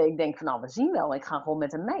 En ik denk van, nou, we zien wel. Ik ga gewoon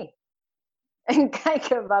met hem mee. En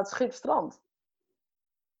kijken waar het schip strandt.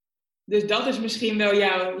 Dus dat is misschien wel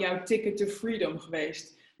jouw ticket to freedom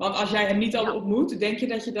geweest. Want als jij hem niet had ontmoet, denk je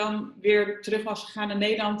dat je dan weer terug was gegaan naar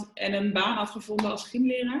Nederland en een baan had gevonden als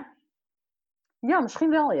gymleraar? Ja, misschien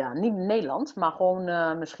wel, ja. Niet in Nederland, maar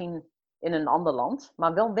gewoon misschien in een ander land.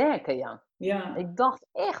 Maar wel werken, ja. Ja. Ik dacht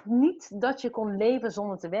echt niet dat je kon leven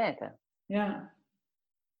zonder te werken. Ja.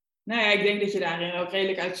 Nou ja, ik denk dat je daarin ook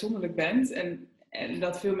redelijk uitzonderlijk bent. En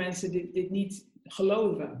dat veel mensen dit niet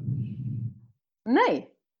geloven.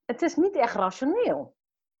 Nee, het is niet echt rationeel.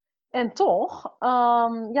 En toch,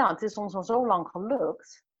 het is ons al zo lang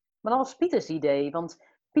gelukt. Maar dat was Pieters idee. Want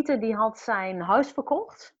Pieter die had zijn huis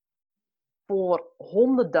verkocht voor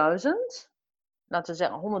 100.000. Laten we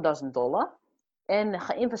zeggen $100.000. En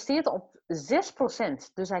geïnvesteerd op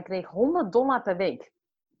 6%. Dus hij kreeg $100 per week.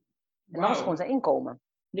 En dat was gewoon zijn inkomen.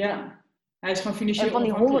 Ja, hij is gewoon financieel en van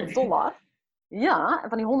die $100, ja, en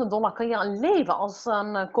van die $100 kun je aan leven als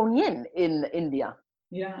een koningin in India.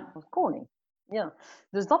 Ja. Als koning. Ja.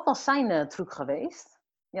 Dus dat was zijn truc geweest.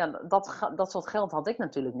 Ja, dat soort geld had ik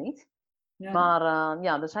natuurlijk niet. Ja.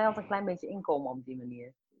 Maar dus hij had een klein beetje inkomen op die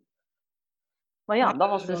manier. Maar ja, dat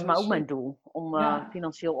was dus maar ook mijn doel. Om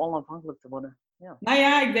financieel onafhankelijk te worden. Ja. Nou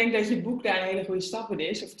ja, ik denk dat je boek daar een hele goede stap in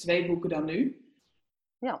is. Of 2 boeken dan nu.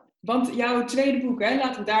 Ja. Want jouw tweede boek, hè,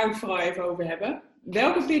 laten we het daar ook vooral even over hebben.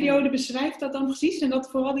 welke periode beschrijft dat dan precies? En dat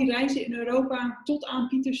vooral die reizen in Europa tot aan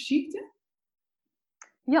Pieters ziekte?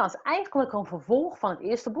 Ja, het is eigenlijk een vervolg van het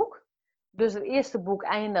eerste boek. Dus het eerste boek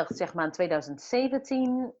eindigt zeg maar in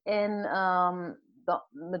 2017 en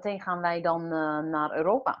meteen gaan wij dan naar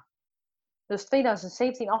Europa. Dus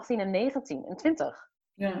 2017, 18 en 19 en 20.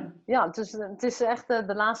 Ja. Ja, het is echt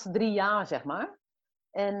de laatste 3 jaar, zeg maar.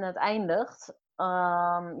 En het eindigt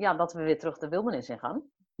dat we weer terug de wildernis in gaan.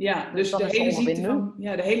 Ja, Dus dus dat is ongeveer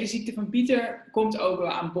nu. de hele ziekte van Pieter komt ook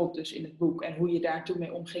wel aan bod dus in het boek. En hoe je daar toen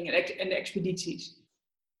mee omging en de expedities.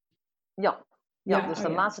 Ja, dus de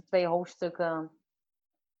laatste 2 hoofdstukken.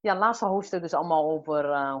 Ja, het laatste hoofdstuk is allemaal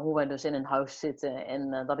over hoe wij dus in een huis zitten.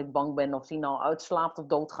 En dat ik bang ben of die nou uitslaapt of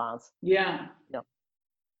doodgaat. Ja. Ja.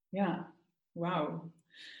 Ja, wauw.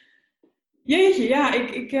 Jeetje, ja,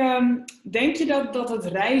 denk je dat het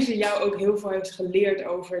reizen jou ook heel veel heeft geleerd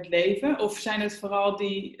over het leven? Of zijn het vooral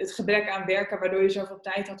het gebrek aan werken waardoor je zoveel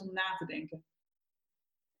tijd had om na te denken?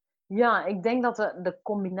 Ja, ik denk dat de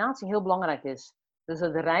combinatie heel belangrijk is. Dus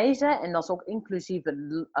het reizen, en dat is ook inclusief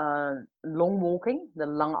longwalking, de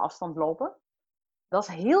lange afstand lopen. Dat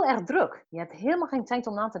is heel erg druk. Je hebt helemaal geen tijd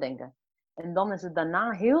om na te denken. En dan is het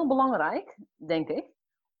daarna heel belangrijk, denk ik,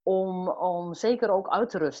 om zeker ook uit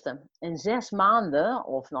te rusten. En 6 maanden,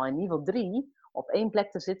 of nou in ieder geval 3, op één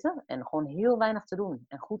plek te zitten en gewoon heel weinig te doen.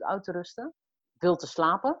 En goed uit te rusten, veel te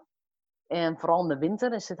slapen. En vooral in de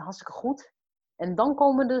winter is het hartstikke goed. En dan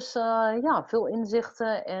komen dus veel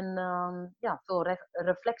inzichten en veel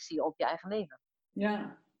reflectie op je eigen leven.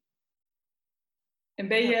 Ja. En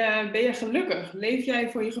ben je gelukkig? Leef jij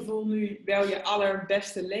voor je gevoel nu wel je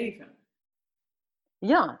allerbeste leven?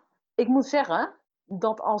 Ja, ik moet zeggen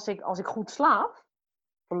dat als ik goed slaap,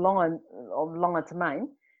 op lange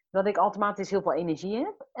termijn, dat ik automatisch heel veel energie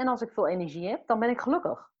heb. En als ik veel energie heb, dan ben ik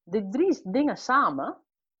gelukkig. Die 3 dingen samen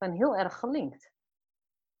zijn heel erg gelinkt.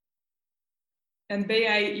 En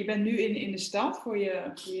je bent nu in de stad voor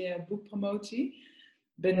je boekpromotie.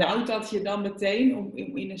 Benauwt dat je dan meteen om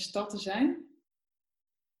in een stad te zijn?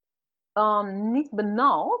 Niet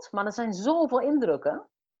benauwd, maar er zijn zoveel indrukken.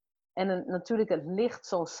 En natuurlijk het licht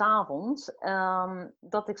zo 's avonds,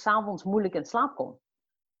 dat ik 's avonds moeilijk in slaap kom.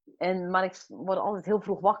 Maar ik word altijd heel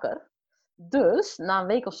vroeg wakker. Dus na een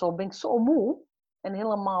week of zo ben ik zo moe en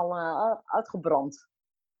helemaal uitgebrand.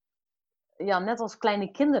 Ja, net als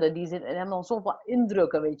kleine kinderen, die hebben dan zoveel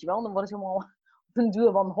indrukken, weet je wel. Dan worden ze helemaal op een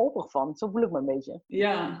duur wanhopig van. Zo voel ik me een beetje.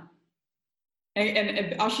 Ja.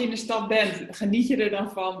 En als je in de stad bent, geniet je er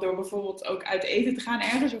dan van door bijvoorbeeld ook uit eten te gaan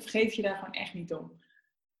ergens? Of geef je daar gewoon echt niet om?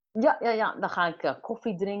 Ja. Dan ga ik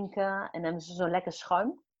koffie drinken en dan hebben ze zo'n lekker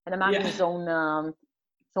schuim. En dan maken ze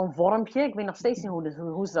zo'n vormpje. Ik weet nog steeds niet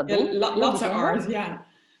hoe ze dat doen. Latte art, ja.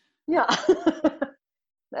 Ja,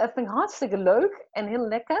 dat vind ik hartstikke leuk en heel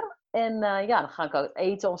lekker. En dan ga ik uit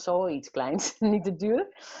eten of zo, iets kleins, niet te duur.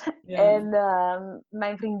 Ja. En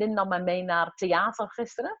mijn vriendin nam mij mee naar theater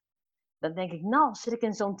gisteren. Dan denk ik, nou, zit ik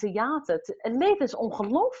in zo'n theater. Het leven is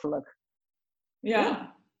ongelooflijk.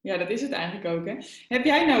 Ja, dat is het eigenlijk ook, hè. Heb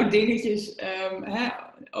jij nou dingetjes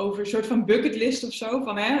over een soort van bucketlist of zo?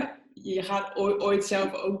 Van, je gaat ooit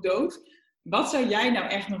zelf ook dood. Wat zou jij nou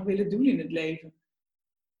echt nog willen doen in het leven?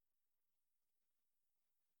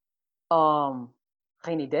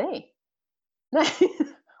 Geen idee. Nee,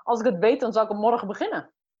 als ik het weet, dan zou ik hem morgen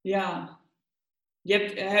beginnen. Ja.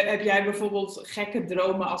 Heb jij bijvoorbeeld gekke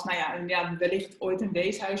dromen als, wellicht ooit een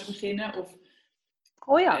weeshuis beginnen? Of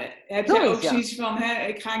heb jij ook zoiets van,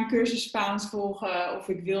 ik ga een cursus Spaans volgen, of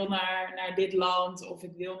ik wil naar dit land, of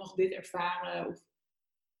ik wil nog dit ervaren? Of...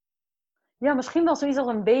 Ja, misschien wel zoiets als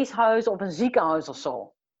een weeshuis of een ziekenhuis of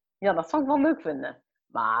zo. Ja, dat zou ik wel leuk vinden.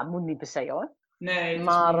 Maar het moet niet per se hoor. Nee.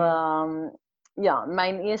 Maar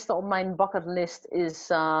mijn eerste op mijn bucketlist is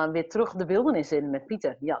weer terug de wildernis in met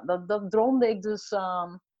Pieter. Ja, dat droomde ik dus.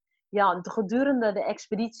 Gedurende de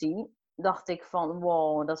expeditie dacht ik van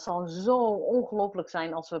wow, dat zal zo ongelooflijk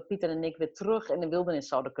zijn als we Pieter en ik weer terug in de wildernis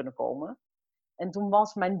zouden kunnen komen. En toen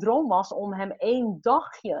was mijn droom om hem 1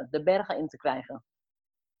 dagje de bergen in te krijgen.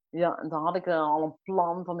 Ja, en dan had ik al een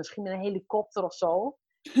plan van misschien een helikopter of zo.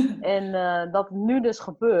 En dat nu dus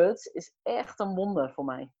gebeurt, is echt een wonder voor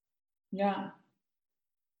mij. Ja.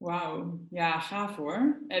 Wauw. Ja, gaaf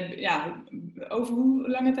hoor. En over hoe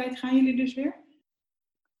lange tijd gaan jullie dus weer?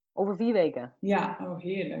 Over 4 weken. Ja,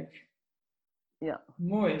 heerlijk. Ja.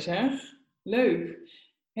 Mooi zeg. Leuk.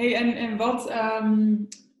 Hey, en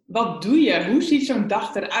wat doe je? Hoe ziet zo'n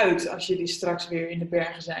dag eruit als jullie straks weer in de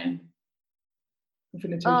bergen zijn?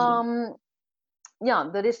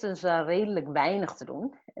 Er is dus redelijk weinig te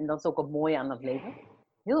doen. En dat is ook het mooie aan het leven.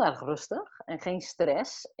 Heel erg rustig en geen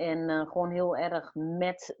stress. En gewoon heel erg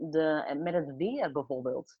met het weer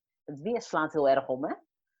bijvoorbeeld. Het weer slaat heel erg om, hè?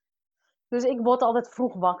 Dus ik word altijd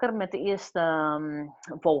vroeg wakker met de eerste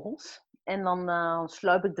vogels. En dan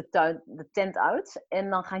sluip ik de tent uit en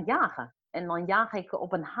dan ga ik jagen. En dan jaag ik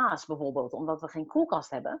op een haas bijvoorbeeld. Omdat we geen koelkast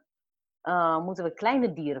hebben, moeten we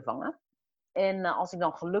kleine dieren vangen. En als ik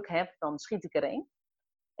dan geluk heb, dan schiet ik er een.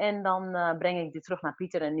 En dan breng ik die terug naar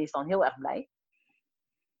Pieter en die is dan heel erg blij.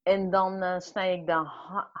 En dan snij ik de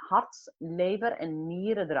hart, lever en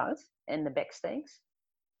nieren eruit. En de backsteaks.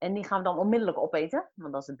 En die gaan we dan onmiddellijk opeten,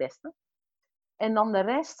 want dat is het beste. En dan de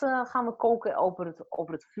rest gaan we koken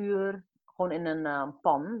over het vuur. Gewoon in een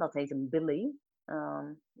pan. Dat heet een billy.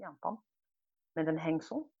 Ja, een pan. Met een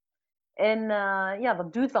hengsel. En ja,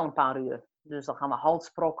 dat duurt wel een paar uur. Dus dan gaan we hout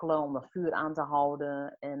sprokkelen om het vuur aan te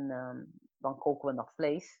houden. En dan koken we nog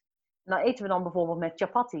vlees. Nou eten we dan bijvoorbeeld met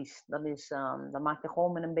chapatis. Dan maak je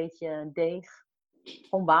gewoon met een beetje deeg.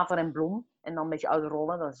 Gewoon water en bloem. En dan een beetje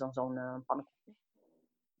uitrollen. Dat is dan zo'n pannenkoekje.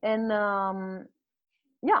 En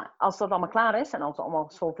ja, als dat allemaal klaar is en als we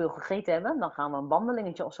allemaal zoveel gegeten hebben, dan gaan we een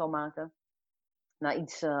wandelingetje of zo maken. Nou,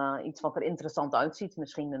 iets wat er interessant uitziet.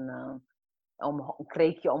 Misschien een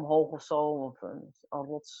kreekje omhoog of zo. Of een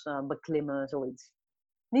rots beklimmen, zoiets.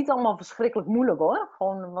 Niet allemaal verschrikkelijk moeilijk hoor.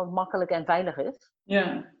 Gewoon wat makkelijk en veilig is.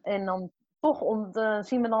 Ja. En dan toch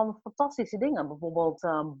zien we dan fantastische dingen. Bijvoorbeeld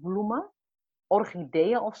bloemen,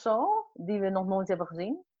 orchideeën of zo, die we nog nooit hebben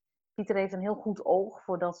gezien. Pieter heeft een heel goed oog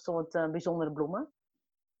voor dat soort bijzondere bloemen.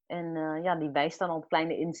 En ja, die wijst dan op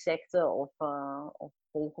kleine insecten of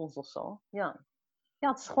vogels of zo. Ja. Ja,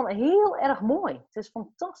 het is gewoon heel erg mooi. Het is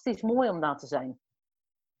fantastisch mooi om daar te zijn.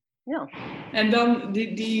 Ja. En dan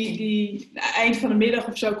eind van de middag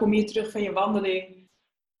of zo kom je terug van je wandeling.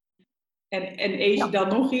 En eet je dan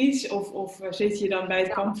nog iets? Of zit je dan bij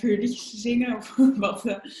het kampvuur liedjes te zingen? Of wat?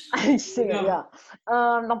 Zingen, ja.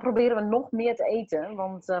 Dan proberen we nog meer te eten.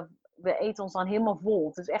 Want we eten ons dan helemaal vol.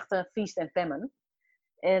 Het is echt een feast and famine.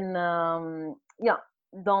 En ja,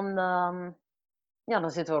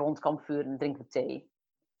 dan zitten we rond het kampvuur en drinken we thee.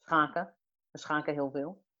 Schaken. We schaken heel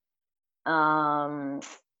veel.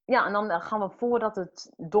 Ja, en dan gaan we voordat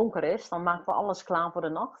het donker is, dan maken we alles klaar voor de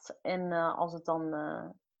nacht. En als het dan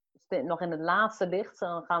nog in het laatste licht,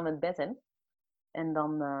 dan gaan we het bed in. En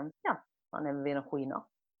dan hebben we weer een goede nacht.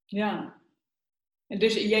 Ja. En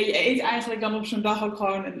dus je eet eigenlijk dan op zo'n dag ook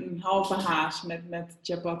gewoon een halve haas met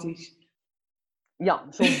chapatis? Ja,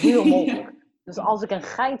 zoveel mogelijk. Ja. Dus als ik een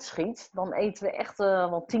geit schiet, dan eten we echt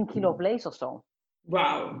wel 10 kilo vlees of zo.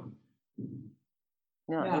 Wauw.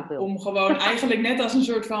 Ja, heel veel. Om gewoon eigenlijk net als een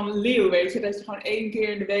soort van leeuw, weet je. Dat je gewoon 1 keer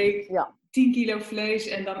in de week 10 kilo vlees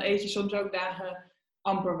en dan eet je soms ook dagen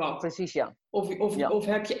amper wat. Precies, ja. Of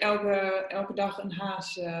heb je elke dag een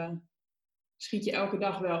haas, schiet je elke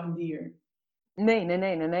dag wel een dier? Nee.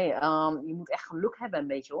 Je moet echt geluk hebben een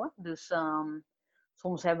beetje hoor. Dus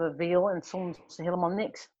soms hebben we veel en soms helemaal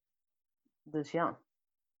niks. Dus ja.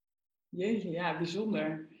 Jeetje, ja,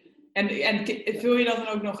 bijzonder. En vul je dat dan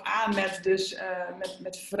ook nog aan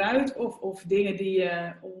met fruit of dingen die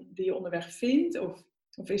je onderweg vindt?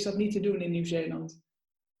 Of is dat niet te doen in Nieuw-Zeeland?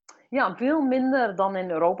 Ja, veel minder dan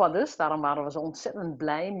in Europa dus. Daarom waren we zo ontzettend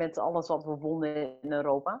blij met alles wat we vonden in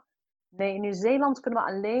Europa. Nee, in Nieuw-Zeeland kunnen we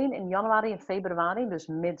alleen in januari en februari, dus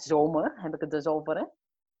midzomer heb ik het dus over, hè,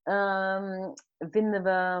 vinden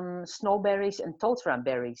we snowberries en totara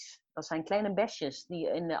berries. Dat zijn kleine besjes die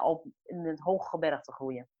in het hooggebergte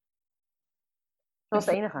groeien. Dat is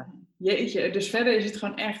het enige. Jeetje, dus verder is het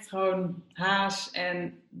gewoon haas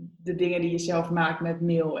en de dingen die je zelf maakt met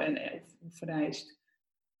meel of rijst.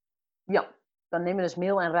 Ja, dan nemen we dus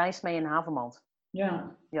meel en rijst mee in havermand.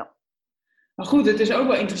 Ja. Ja. Maar goed, het is ook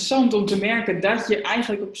wel interessant om te merken dat je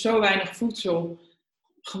eigenlijk op zo weinig voedsel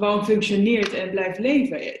gewoon functioneert en blijft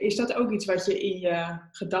leven. Is dat ook iets wat je in je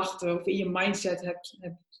gedachten of in je mindset hebt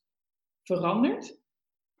veranderd?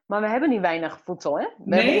 Maar we hebben niet weinig voedsel, hè?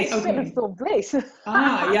 We hebben ontzettend veel vlees.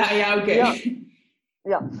 Ja, oké.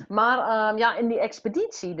 Ja, maar in die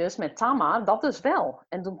expeditie dus met Tama, dat dus wel.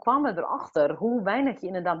 En toen kwamen we erachter hoe weinig je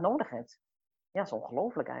inderdaad nodig hebt. Ja, dat is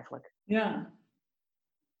ongelooflijk eigenlijk. Ja.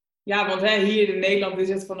 Ja, want hier in Nederland is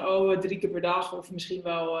het van 3 keer per dag of misschien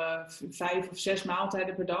wel 5 of 6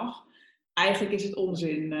 maaltijden per dag. Eigenlijk is het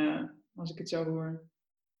onzin, als ik het zo hoor.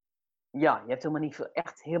 Ja, je hebt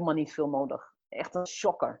echt helemaal niet veel nodig. Echt een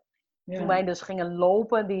shocker. Ja. Toen wij dus gingen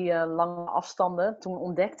lopen, die lange afstanden, toen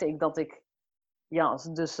ontdekte ik dat ik,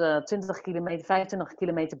 dus 20 kilometer, 25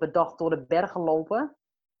 kilometer per dag door de bergen lopen,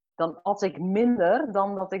 dan at ik minder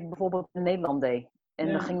dan dat ik bijvoorbeeld in Nederland deed.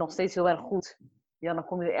 En dat ging nog steeds heel erg goed. Ja, dan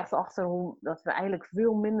kom je er echt achter dat we eigenlijk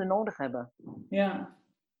veel minder nodig hebben. Ja.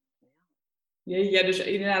 Ja, dus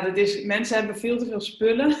inderdaad, mensen hebben veel te veel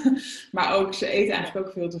spullen, maar ook ze eten eigenlijk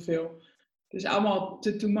ook veel te veel. Het is allemaal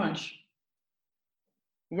too much.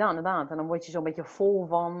 Ja, inderdaad. En dan word je zo'n beetje vol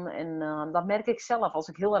van. En dat merk ik zelf. Als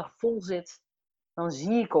ik heel erg vol zit, dan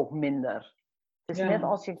zie ik ook minder. Het is net Ja,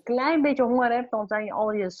 als je een klein beetje honger hebt, dan zijn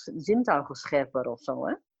al je zintuigen scherper of zo,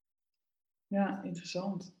 hè? ja,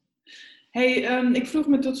 interessant. Hey, ik vroeg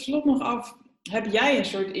me tot slot nog af, heb jij een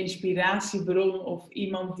soort inspiratiebron of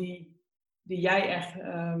iemand die jij echt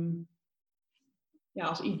ja,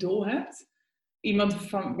 als idool hebt? Iemand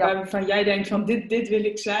Ja. waarvan jij denkt van dit wil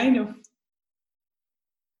ik zijn? Of...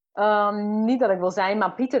 Niet dat ik wil zijn,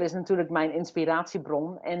 maar Pieter is natuurlijk mijn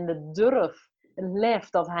inspiratiebron. En de durf, het lef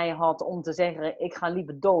dat hij had om te zeggen, ik ga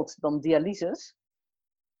liever dood dan dialyses,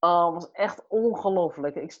 was echt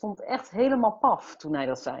ongelooflijk. Ik stond echt helemaal paf toen hij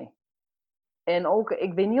dat zei. En ook,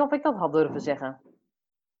 ik weet niet of ik dat had durven zeggen.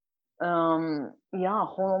 Ja,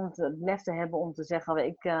 gewoon om het lef te hebben om te zeggen,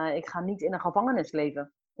 ik ga niet in een gevangenis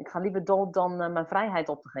leven. Ik ga liever dood dan mijn vrijheid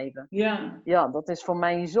op te geven. Ja, Ja, dat is voor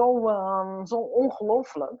mij zo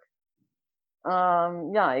ongelooflijk.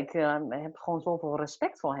 Ja, ik heb gewoon zoveel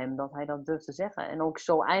respect voor hem dat hij dat durft te zeggen. En ook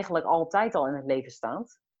zo eigenlijk altijd al in het leven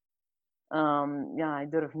staat. Ja, hij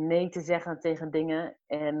durft nee te zeggen tegen dingen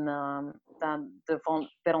en daar de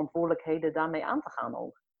verantwoordelijkheden daarmee aan te gaan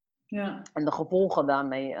ook. ja, En de gevolgen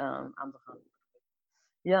daarmee aan te gaan.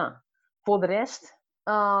 Ja, voor de rest,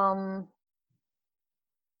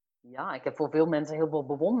 ja, ik heb voor veel mensen heel veel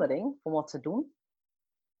bewondering voor wat ze doen.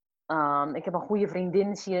 Ik heb een goede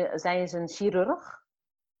vriendin, zij is een chirurg.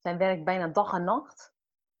 Zij werkt bijna dag en nacht.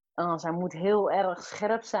 Zij moet heel erg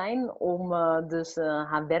scherp zijn om dus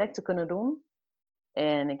haar werk te kunnen doen.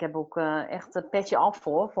 En ik heb ook echt een petje af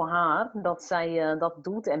voor haar, dat zij dat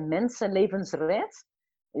doet en mensenlevens redt.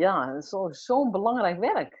 Ja, dat is zo'n belangrijk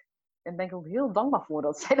werk. Daar ben ik ook heel dankbaar voor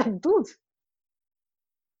dat zij dat doet.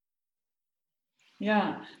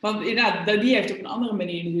 ja. Want inderdaad, die heeft op een andere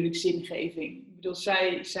manier natuurlijk zingeving. Ik bedoel,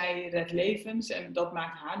 zij redt levens en dat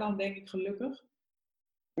maakt haar dan denk ik gelukkig.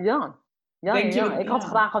 Ja, ja, ja, Denk je ja. ook, Ik had ja.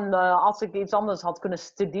 graag als ik iets anders had kunnen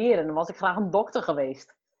studeren, dan was ik graag een dokter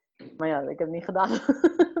geweest. Maar ja, ik heb het niet gedaan.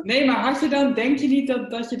 Nee, maar denk je niet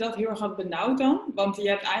dat je dat heel erg had benauwd dan? Want je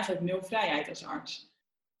hebt eigenlijk nul vrijheid als arts.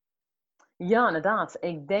 Ja, inderdaad.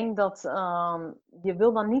 Ik denk dat je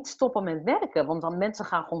wil dan niet stoppen met werken, want dan mensen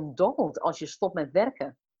gaan gewoon dood als je stopt met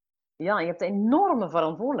werken. Ja, je hebt een enorme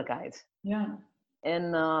verantwoordelijkheid. Ja. En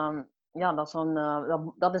ja,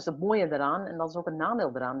 dat is het mooie eraan en dat is ook een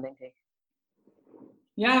nadeel eraan, denk ik.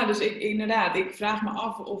 Ja, dus inderdaad, ik vraag me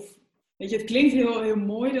af of... Weet je, het klinkt heel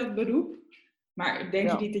mooi, dat beroep. Maar denk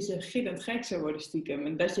je Ja. niet dat je giddend gek zou worden stiekem?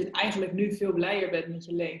 En dat je eigenlijk nu veel blijer bent met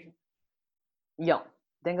je leven? Ja,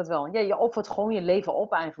 ik denk het wel. Ja, je offert gewoon je leven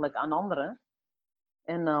op eigenlijk aan anderen.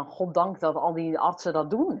 En goddank dat al die artsen dat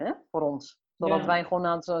doen, hè, voor ons. Zodat Ja, wij gewoon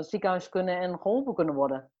naar het ziekenhuis kunnen en geholpen kunnen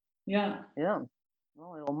worden. ja, Ja,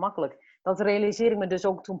 wel heel makkelijk. Dat realiseer ik me dus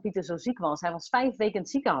ook toen Pieter zo ziek was. Hij was 5 weken in het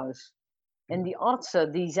ziekenhuis. En die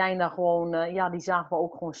artsen, die zijn daar gewoon, ja, die zagen we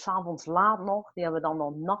ook gewoon 's avonds laat nog. Die hebben dan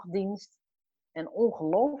nog nachtdienst. En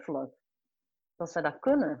ongelooflijk dat zij dat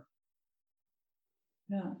kunnen.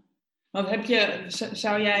 ja. Want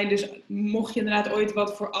zou jij dus, mocht je inderdaad ooit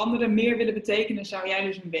wat voor anderen meer willen betekenen, zou jij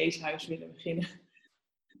dus een weeshuis willen beginnen?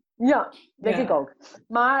 Ja, denk ik Ja, ook.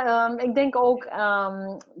 Maar ik denk ook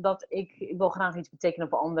dat ik wil graag iets betekenen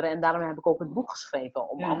voor anderen. En daarom heb ik ook het boek geschreven.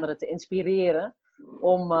 Om ja, anderen te inspireren.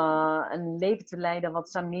 Om een leven te leiden wat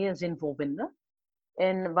ze meer zinvol vinden.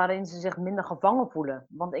 En waarin ze zich minder gevangen voelen.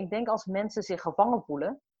 Want ik denk als mensen zich gevangen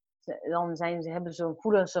voelen, dan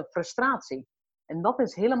voelen ze frustratie. En dat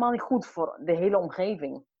is helemaal niet goed voor de hele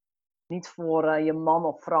omgeving. Niet voor je man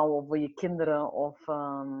of vrouw of voor je kinderen.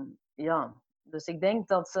 Ja. Dus ik denk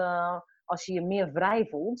dat als je je meer vrij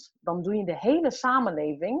voelt, dan doe je de hele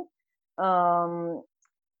samenleving.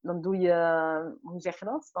 Dan doe je, hoe zeg je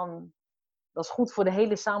dat? Dat is goed voor de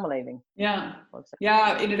hele samenleving. ja.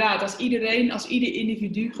 Ja, inderdaad. Als ieder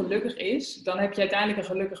individu gelukkig is, dan heb je uiteindelijk een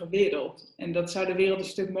gelukkige wereld. En dat zou de wereld een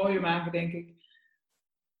stuk mooier maken, denk ik.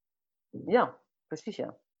 Ja, precies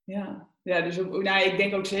ja. Ja, ja dus nou, ik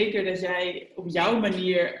denk ook zeker dat jij op jouw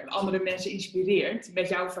manier andere mensen inspireert met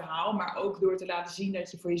jouw verhaal, maar ook door te laten zien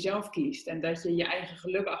dat je voor jezelf kiest en dat je je eigen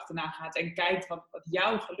geluk achterna gaat en kijkt wat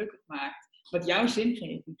jou gelukkig maakt, wat jouw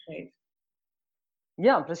zingeving geeft.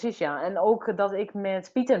 Ja, precies ja. En ook dat ik met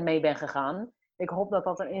Pieter mee ben gegaan. Ik hoop dat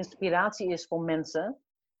dat een inspiratie is voor mensen.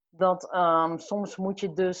 dat soms moet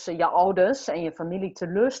je dus je ouders en je familie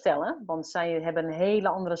teleurstellen, want zij hebben een hele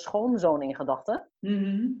andere schoonzoon in gedachten.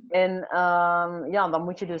 Mm-hmm. En dan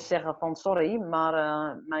moet je dus zeggen van sorry,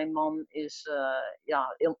 maar mijn man is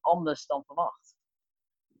heel anders dan verwacht.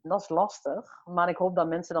 Dat is lastig, maar ik hoop dat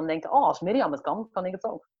mensen dan denken, als Mirjam het kan ik het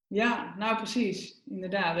ook. Ja, nou precies,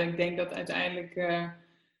 inderdaad. Ik denk dat uiteindelijk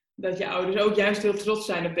dat je ouders ook juist heel trots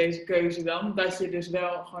zijn op deze keuze dan, dat je dus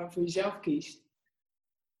wel gewoon voor jezelf kiest.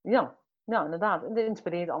 Ja, inderdaad. Het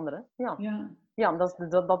inspireert anderen. Ja,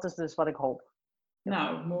 dat is dus wat ik hoop.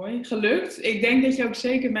 Nou, mooi. Gelukt. Ik denk dat je ook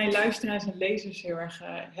zeker mijn luisteraars en lezers heel erg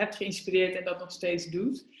hebt geïnspireerd en dat nog steeds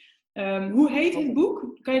doet. Hoe heet het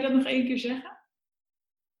boek? Kan je dat nog één keer zeggen?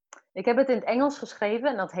 Ik heb het in het Engels geschreven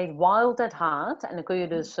en dat heet Wild at Heart. En dan kun je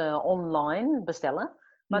dus online bestellen.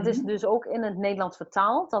 Maar het is dus ook in het Nederlands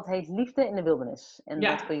vertaald. Dat heet Liefde in de Wildernis. En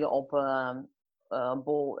dat kun je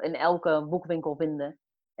in elke boekwinkel vinden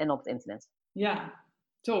en op het internet. Ja,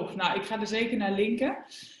 tof. Nou, ik ga er zeker naar linken.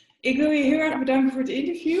 Ik wil je heel erg bedanken voor het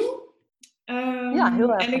interview.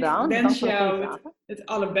 Heel erg gedaan. En ik wens jou het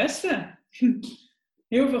allerbeste.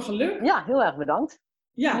 Heel veel geluk. Ja, heel erg bedankt.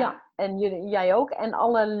 Ja. En jij ook. En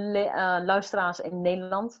alle luisteraars in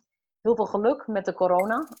Nederland. Heel veel geluk met de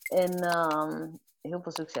corona. En heel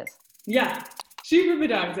veel succes. Ja, super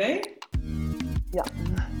bedankt hè. Ja,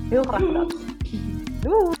 heel graag bedankt.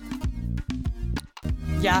 Doei.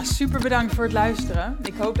 Ja, super bedankt voor het luisteren.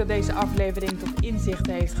 Ik hoop dat deze aflevering tot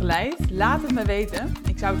inzichten heeft geleid. Laat het me weten.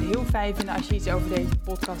 Ik zou het heel fijn vinden als je iets over deze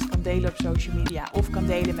podcast kan delen op social media of kan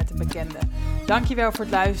delen met een bekende. Dankjewel voor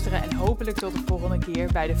het luisteren en hopelijk tot de volgende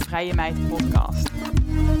keer bij de Vrije Meid podcast.